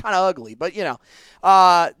entertaining. We're kind of ugly, but,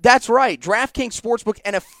 that's right. DraftKings Sportsbook,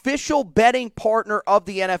 an official betting partner of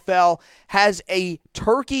the NFL, has a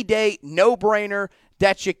Turkey Day no-brainer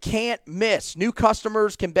that you can't miss. New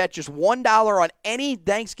customers can bet just $1 on any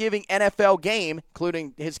Thanksgiving NFL game,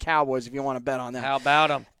 including his Cowboys if you want to bet on that. How about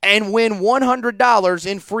them? And win $100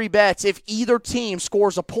 in free bets if either team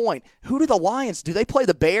scores a point. Who do the Lions? Do they play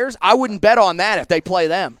the Bears? I wouldn't bet on that if they play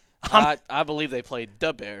them. I believe they played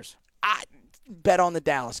the Bears. I bet on the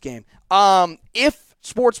Dallas game. If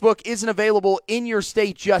Sportsbook isn't available in your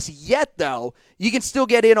state just yet, though, you can still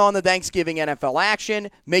get in on the Thanksgiving NFL action.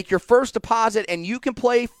 Make your first deposit, and you can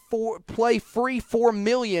play free for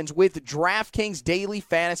millions with DraftKings Daily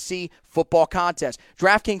Fantasy Football Contest.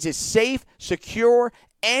 DraftKings is safe, secure,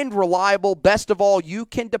 and reliable. Best of all, you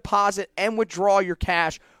can deposit and withdraw your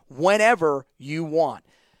cash whenever you want.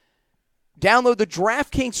 Download the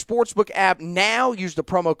DraftKings Sportsbook app now. Use the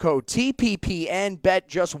promo code TPPN. Bet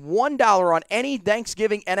just $1 on any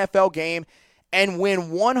Thanksgiving NFL game and win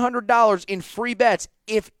 $100 in free bets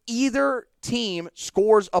if either team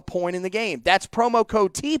scores a point in the game. That's promo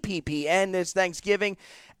code TPPN this Thanksgiving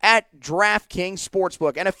at DraftKings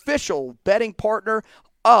Sportsbook, an official betting partner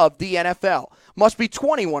of the NFL. Must be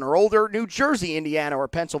 21 or older. New Jersey, Indiana, or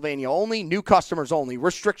Pennsylvania only. New customers only.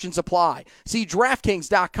 Restrictions apply. See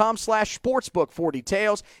DraftKings.com/sportsbook for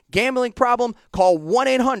details. Gambling problem? Call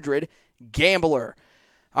 1-800-GAMBLER.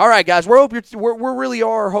 All right, guys, we really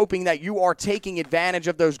are hoping that you are taking advantage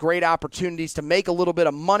of those great opportunities to make a little bit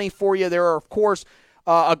of money for you. There are, of course,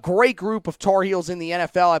 a great group of Tar Heels in the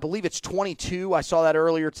NFL. I believe it's 22. I saw that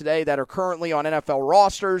earlier today that are currently on NFL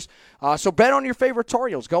rosters. So bet on your favorite Tar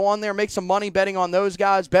Heels. Go on there, make some money betting on those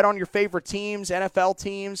guys. Bet on your favorite teams, NFL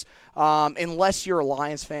teams. Unless you're a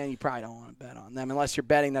Lions fan, you probably don't want to bet on them unless you're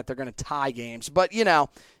betting that they're going to tie games. But,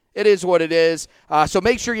 it is what it is. So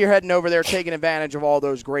make sure you're heading over there, taking advantage of all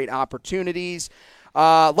those great opportunities.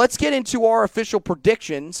 Let's get into our official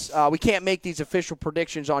predictions. We can't make these official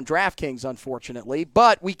predictions on DraftKings, unfortunately,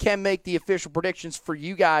 but we can make the official predictions for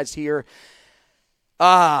you guys here.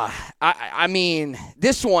 I mean,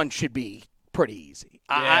 this one should be pretty easy.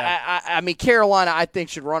 Yeah. I mean, Carolina, I think,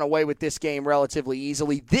 should run away with this game relatively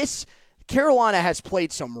easily. Carolina has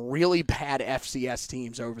played some really bad FCS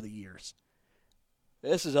teams over the years.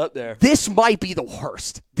 This is up there. This might be the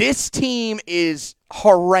worst. This team is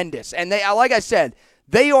horrendous. And they, like I said,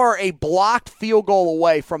 they are a blocked field goal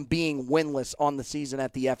away from being winless on the season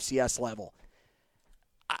at the FCS level.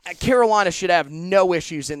 Carolina should have no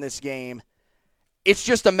issues in this game. It's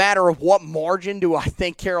just a matter of what margin do I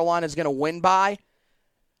think Carolina is going to win by.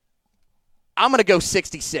 I'm going to go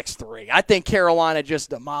 66-3. I think Carolina just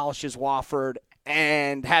demolishes Wofford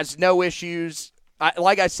and has no issues.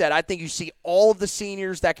 Like I said, I think you see all of the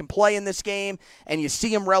seniors that can play in this game, and you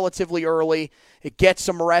see them relatively early. It gets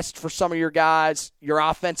some rest for some of your guys, your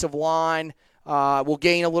offensive line. will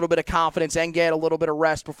gain a little bit of confidence and get a little bit of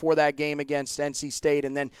rest before that game against NC State,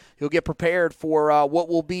 and then he'll get prepared for what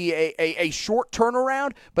will be a short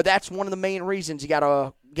turnaround. But that's one of the main reasons you got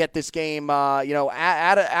to get this game,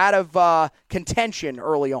 out of contention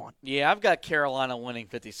early on. Yeah, I've got Carolina winning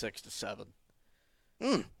 56-7.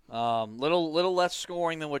 Little less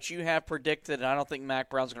scoring than what you have predicted, and I don't think Mac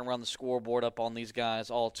Brown's going to run the scoreboard up on these guys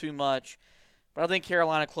all too much. But I think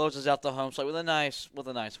Carolina closes out the home slate with a nice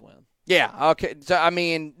win. Yeah, okay. So, I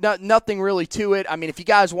mean, nothing really to it. I mean, if you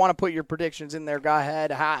guys want to put your predictions in there, go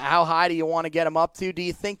ahead. How high do you want to get them up to? Do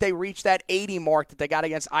you think they reach that 80 mark that they got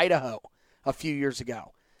against Idaho a few years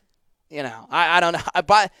ago? You know, I don't know.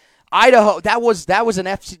 But Idaho, that was an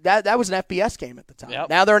FBS game at the time. Yep.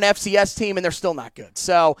 Now they're an FCS team, and they're still not good.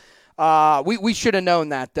 So we should have known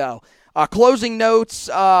that, though. Closing notes,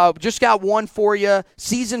 just got one for you.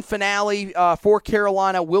 Season finale for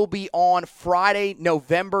Carolina will be on Friday,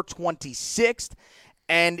 November 26th.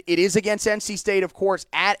 And it is against NC State, of course,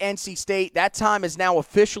 at NC State. That time has now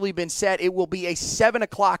officially been set. It will be a 7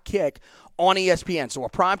 o'clock kick on ESPN. So a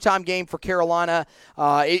primetime game for Carolina.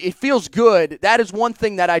 It feels good. That is one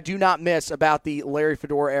thing that I do not miss about the Larry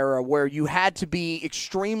Fedora era, where you had to be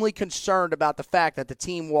extremely concerned about the fact that the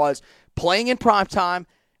team was playing in primetime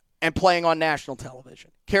and playing on national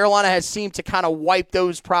television. Carolina has seemed to kind of wipe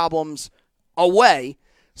those problems away,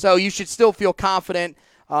 so you should still feel confident.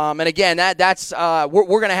 And again, that's we're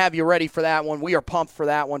going to have you ready for that one. We are pumped for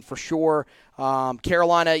that one for sure.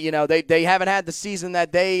 Carolina, they haven't had the season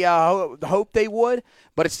that they hoped they would,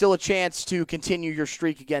 but it's still a chance to continue your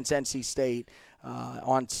streak against NC State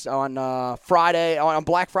on Friday, on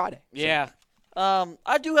Black Friday. Yeah.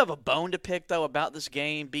 I do have a bone to pick, though, about this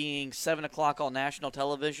game being 7 o'clock on national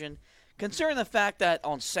television, considering the fact that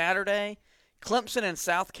on Saturday, Clemson and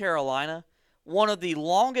South Carolina, one of the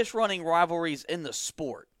longest-running rivalries in the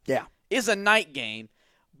sport, is a night game,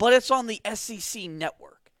 but it's on the SEC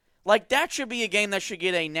network. Like, that should be a game that should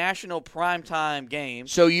get a national primetime game.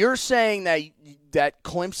 So you're saying that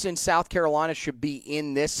Clemson, South Carolina should be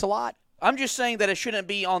in this slot? I'm just saying that it shouldn't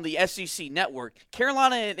be on the SEC network.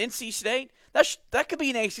 Carolina and NC State, that could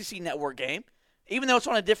be an ACC network game, even though it's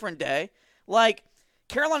on a different day. Like,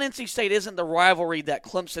 Carolina-NC State isn't the rivalry that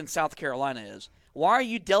Clemson-South Carolina is. Why are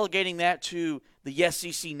you delegating that to the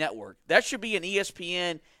SEC network? That should be an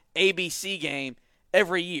ESPN ABC game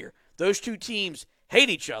every year. Those two teams hate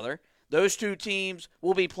each other. Those two teams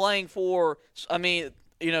will be playing for, they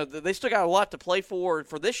still got a lot to play for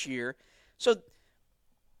this year. So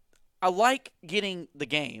I like getting the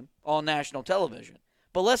game on national television.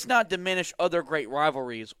 But let's not diminish other great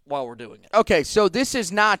rivalries while we're doing it. Okay, so this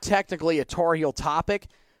is not technically a Tar Heel topic,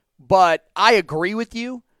 but I agree with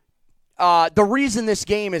you. The reason this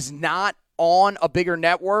game is not on a bigger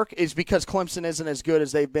network is because Clemson isn't as good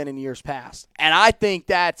as they've been in years past. And I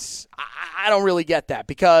think I don't really get that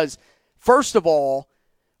because, first of all,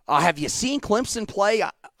 have you seen Clemson play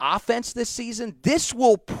offense this season? This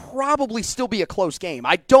will probably still be a close game.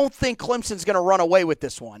 I don't think Clemson's going to run away with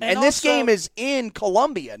this one. And this game is in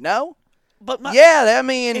Columbia, no? But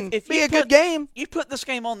it'd be a good game. You put this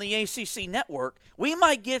game on the ACC network, we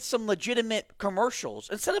might get some legitimate commercials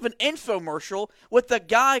instead of an infomercial with the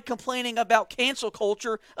guy complaining about cancel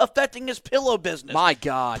culture affecting his pillow business. My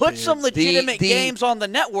God, Put some legitimate games on the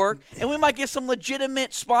network, and we might get some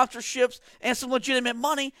legitimate sponsorships and some legitimate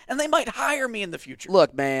money, and they might hire me in the future.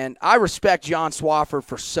 Look, man, I respect John Swofford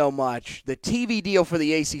for so much. The TV deal for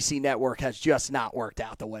the ACC network has just not worked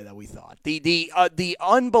out the way that we thought. The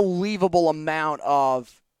unbelievable amount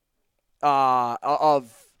of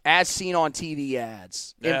as seen on TV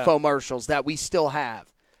ads, infomercials that we still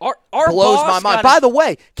have our blows my mind. By the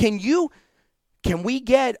way, can we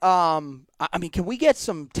get some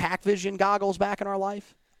TacVision goggles back in our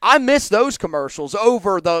life? I miss those commercials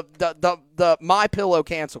over the MyPillow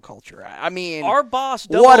cancel culture. I mean, our boss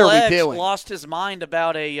what are we X doing? Lost his mind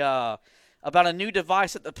about a new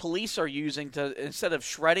device that the police are using to, instead of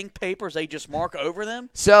shredding papers, they just mark over them.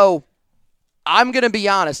 So I'm going to be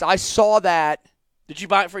honest. I saw that. Did you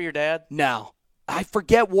buy it for your dad? No. I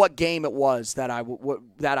forget what game it was that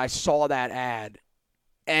I saw that ad.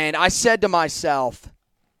 And I said to myself,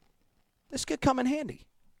 this could come in handy.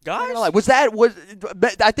 Guys? I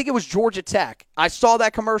think it was Georgia Tech. I saw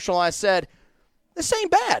that commercial and I said, this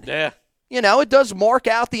ain't bad. Yeah. It does mark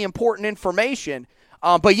out the important information.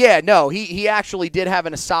 But yeah, no, he actually did have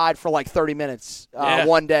an aside for like 30 minutes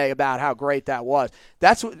one day about how great that was.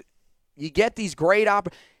 That's what you get, these great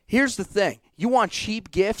Here's the thing. You want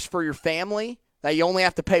cheap gifts for your family? that you only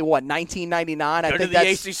have to pay, what, $19.99? Go to the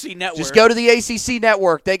ACC network. Just go to the ACC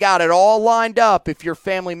network. They got it all lined up if your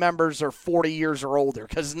family members are 40 years or older,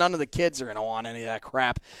 because none of the kids are going to want any of that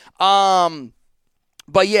crap.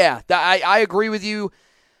 But, yeah, I agree with you.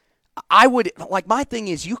 I would – like, my thing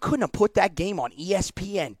is, you couldn't have put that game on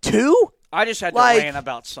ESPN 2? I just had to rant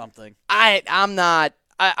about something. I'm not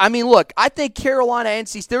 – I mean, look, I think Carolina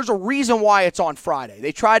NC – there's a reason why it's on Friday.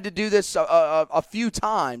 They tried to do this a few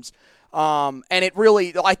times, and it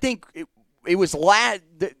really – I think it was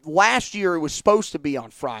last year it was supposed to be on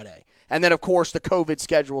Friday. And then, of course, the COVID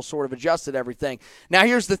schedule sort of adjusted everything. Now,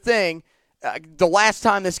 here's the thing. The last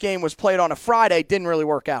time this game was played on a Friday didn't really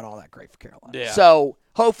work out all that great for Carolina. Yeah. So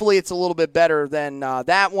hopefully it's a little bit better than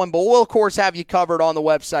that one. But we'll, of course, have you covered on the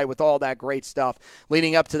website with all that great stuff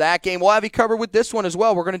leading up to that game. We'll have you covered with this one as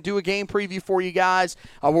well. We're going to do a game preview for you guys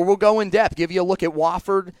where we'll go in depth, give you a look at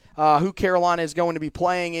Wofford, who Carolina is going to be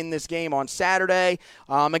playing in this game on Saturday.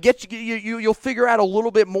 And you'll figure out a little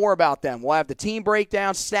bit more about them. We'll have the team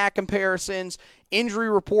breakdown, stat comparisons, injury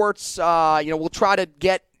reports. We'll try to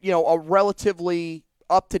get a relatively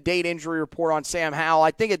up-to-date injury report on Sam Howell. I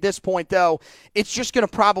think at this point, though, it's just going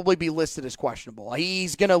to probably be listed as questionable.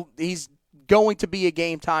 He's going to be a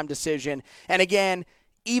game-time decision. And again,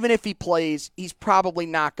 even if he plays, he's probably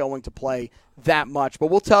not going to play that much. But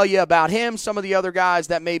we'll tell you about him, some of the other guys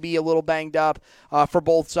that may be a little banged up for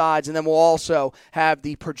both sides. And then we'll also have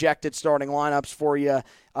the projected starting lineups for you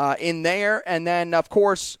in there. And then, of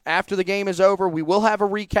course, after the game is over, we will have a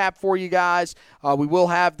recap for you guys. We will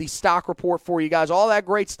have the stock report for you guys. All that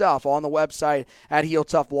great stuff on the website at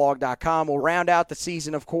HeelToughBlog.com. We'll round out the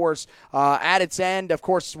season, of course, at its end. Of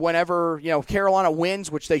course, whenever Carolina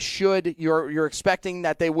wins, which they should, you're expecting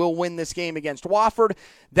that they will win this game against Wofford.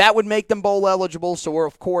 That would make them bowl eligible. So we're,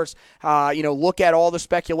 of course, look at all the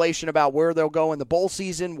speculation about where they'll go in the bowl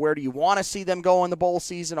season. Where do you want to see them go in the bowl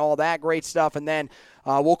season? All that great stuff. And then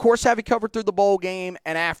we'll, of course, have you covered through the bowl game,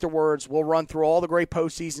 and afterwards we'll run through all the great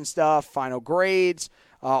postseason stuff, final grades,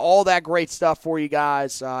 all that great stuff for you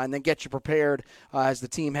guys, and then get you prepared as the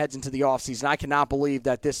team heads into the offseason. I cannot believe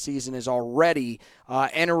that this season is already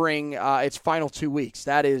entering its final 2 weeks.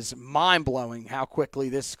 That is mind-blowing how quickly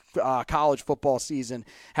this college football season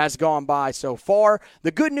has gone by so far.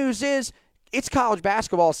 The good news is, it's college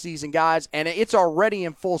basketball season, guys, and it's already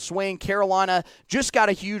in full swing. Carolina just got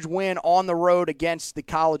a huge win on the road against the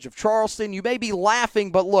College of Charleston. You may be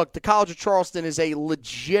laughing, but look, the College of Charleston is a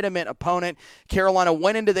legitimate opponent. Carolina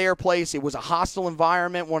went into their place. It was a hostile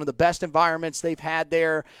environment, one of the best environments they've had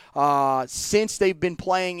there since they've been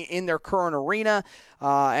playing in their current arena.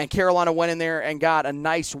 And Carolina went in there and got a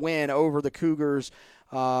nice win over the Cougars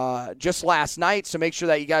just last night. So make sure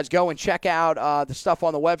that you guys go and check out the stuff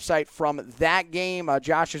on the website from that game.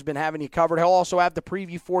 Josh has been having you covered. He'll also have the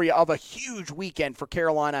preview for you of a huge weekend for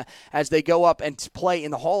Carolina as they go up and play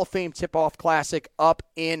in the Hall of Fame Tip-Off Classic up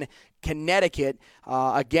in Connecticut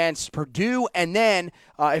against Purdue. And then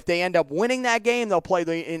if they end up winning that game, they'll play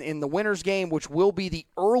in the winner's game, which will be the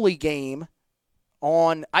early game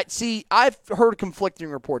I've heard conflicting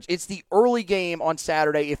reports. It's the early game on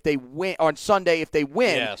Saturday if they win. On Sunday if they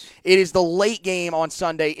win. Yes. It is the late game on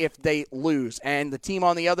Sunday if they lose. And the team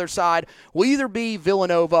on the other side will either be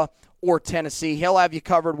Villanova or Tennessee. He'll have you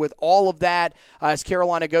covered with all of that as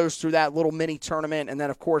Carolina goes through that little mini tournament and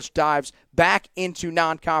then, of course, dives back into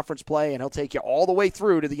non-conference play, and he'll take you all the way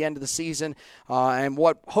through to the end of the season and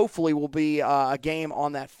what hopefully will be a game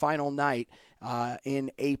on that final night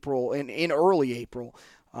in April, in early April.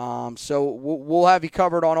 So we'll have you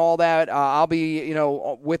covered on all that. I'll be,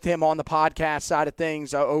 with him on the podcast side of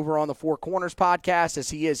things over on the Four Corners podcast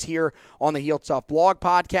as he is here on the Heel Tough Blog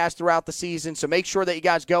podcast throughout the season. So make sure that you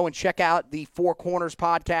guys go and check out the Four Corners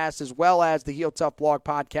podcast as well as the Heel Tough Blog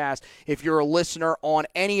podcast if you're a listener on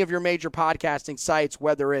any of your major podcasting sites,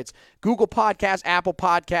 whether it's Google Podcasts, Apple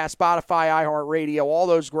Podcasts, Spotify, iHeartRadio, all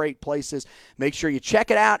those great places. Make sure you check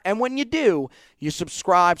it out. And when you do, you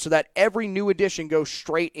subscribe so that every new edition goes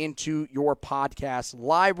straight into your podcast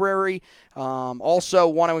library. Also,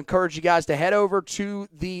 want to encourage you guys to head over to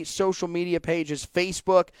the social media pages.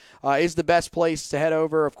 Facebook is the best place to head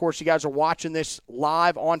over. Of course, you guys are watching this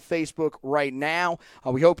live on Facebook right now.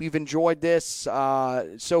 We hope you've enjoyed this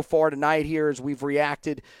so far tonight here as we've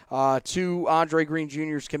reacted to Andre Green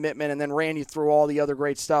Jr.'s commitment and then ran you through all the other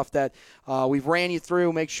great stuff that we've ran you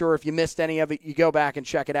through. Make sure if you missed any of it, you go back and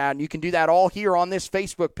check it out. And you can do that all here on this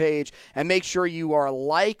Facebook page, and make sure you are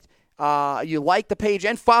you like the page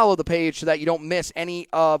and follow the page so that you don't miss any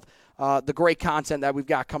of the great content that we've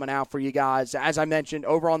got coming out for you guys. As I mentioned,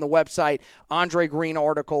 over on the website, Andre Green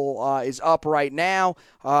article is up right now,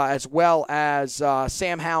 as well as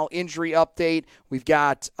Sam Howell injury update. We've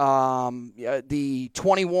got the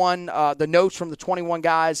 21, the notes from the 21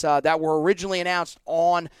 guys that were originally announced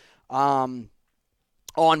on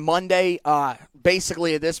Monday.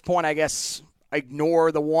 Basically, at this point, I guess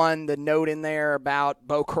ignore the note in there about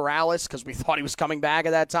Bo Corrales because we thought he was coming back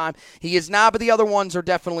at that time. He is not, but the other ones are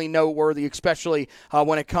definitely noteworthy, especially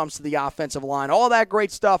when it comes to the offensive line. All that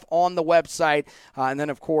great stuff on the website. And then,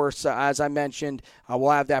 of course, as I mentioned,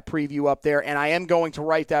 we'll have that preview up there. And I am going to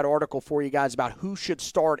write that article for you guys about who should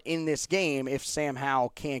start in this game if Sam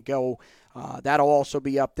Howell can't go. That'll also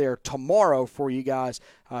be up there tomorrow for you guys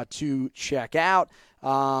to check out.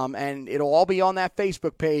 And it'll all be on that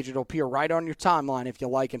Facebook page. It'll appear right on your timeline if you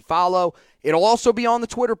like and follow. It'll also be on the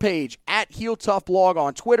Twitter page, at Heel Tough Blog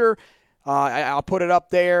on Twitter. I'll put it up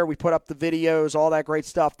there. We put up the videos, all that great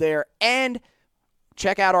stuff there. And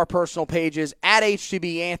check out our personal pages, at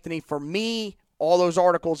HTB Anthony for me. All those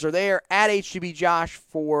articles are there. At HTB Josh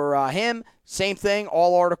for him. Same thing.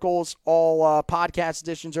 All articles, all podcast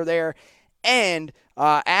editions are there. And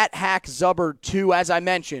at Hack Zubbard 2, as I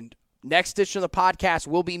mentioned, next edition of the podcast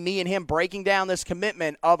will be me and him breaking down this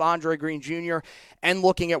commitment of Andre Green Jr. and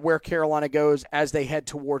looking at where Carolina goes as they head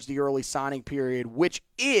towards the early signing period, which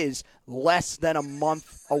is less than a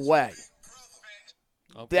month away.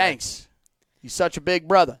 Okay. Thanks. You're such a big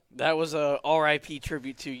brother. That was a R.I.P.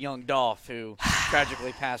 tribute to young Dolph, who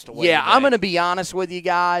tragically passed away. Yeah, today. I'm going to be honest with you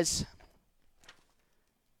guys,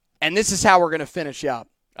 and this is how we're going to finish up.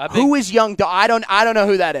 Who is Young Dolph? I don't know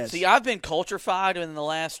who that is. See, I've been culture-fied in the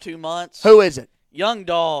last 2 months. Who is it? Young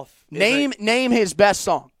Dolph. Name his best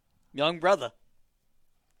song. Young Brother.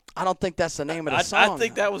 I don't think that's the name of the song. I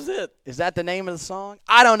think that was it. Is that the name of the song?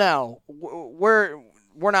 I don't know.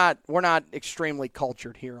 We're not extremely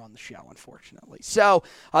cultured here on the show, unfortunately. So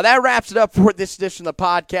that wraps it up for this edition of the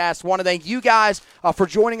podcast. Want to thank you guys for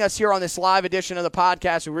joining us here on this live edition of the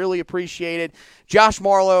podcast. We really appreciate it. Josh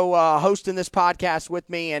Marlowe hosting this podcast with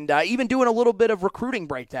me and even doing a little bit of recruiting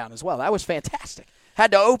breakdown as well. That was fantastic.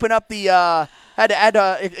 Had to open up the had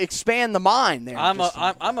to expand the mind there. I'm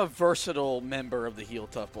a versatile member of the Heel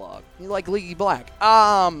Tough blog. You like Leaky Black?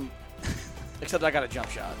 Except I got a jump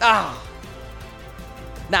shot.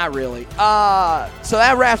 Not really. So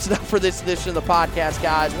that wraps it up for this edition of the podcast,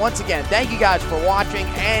 guys. Once again, thank you guys for watching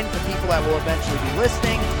and the people that will eventually be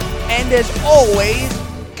listening. And as always,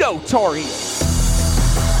 go Tar Heels.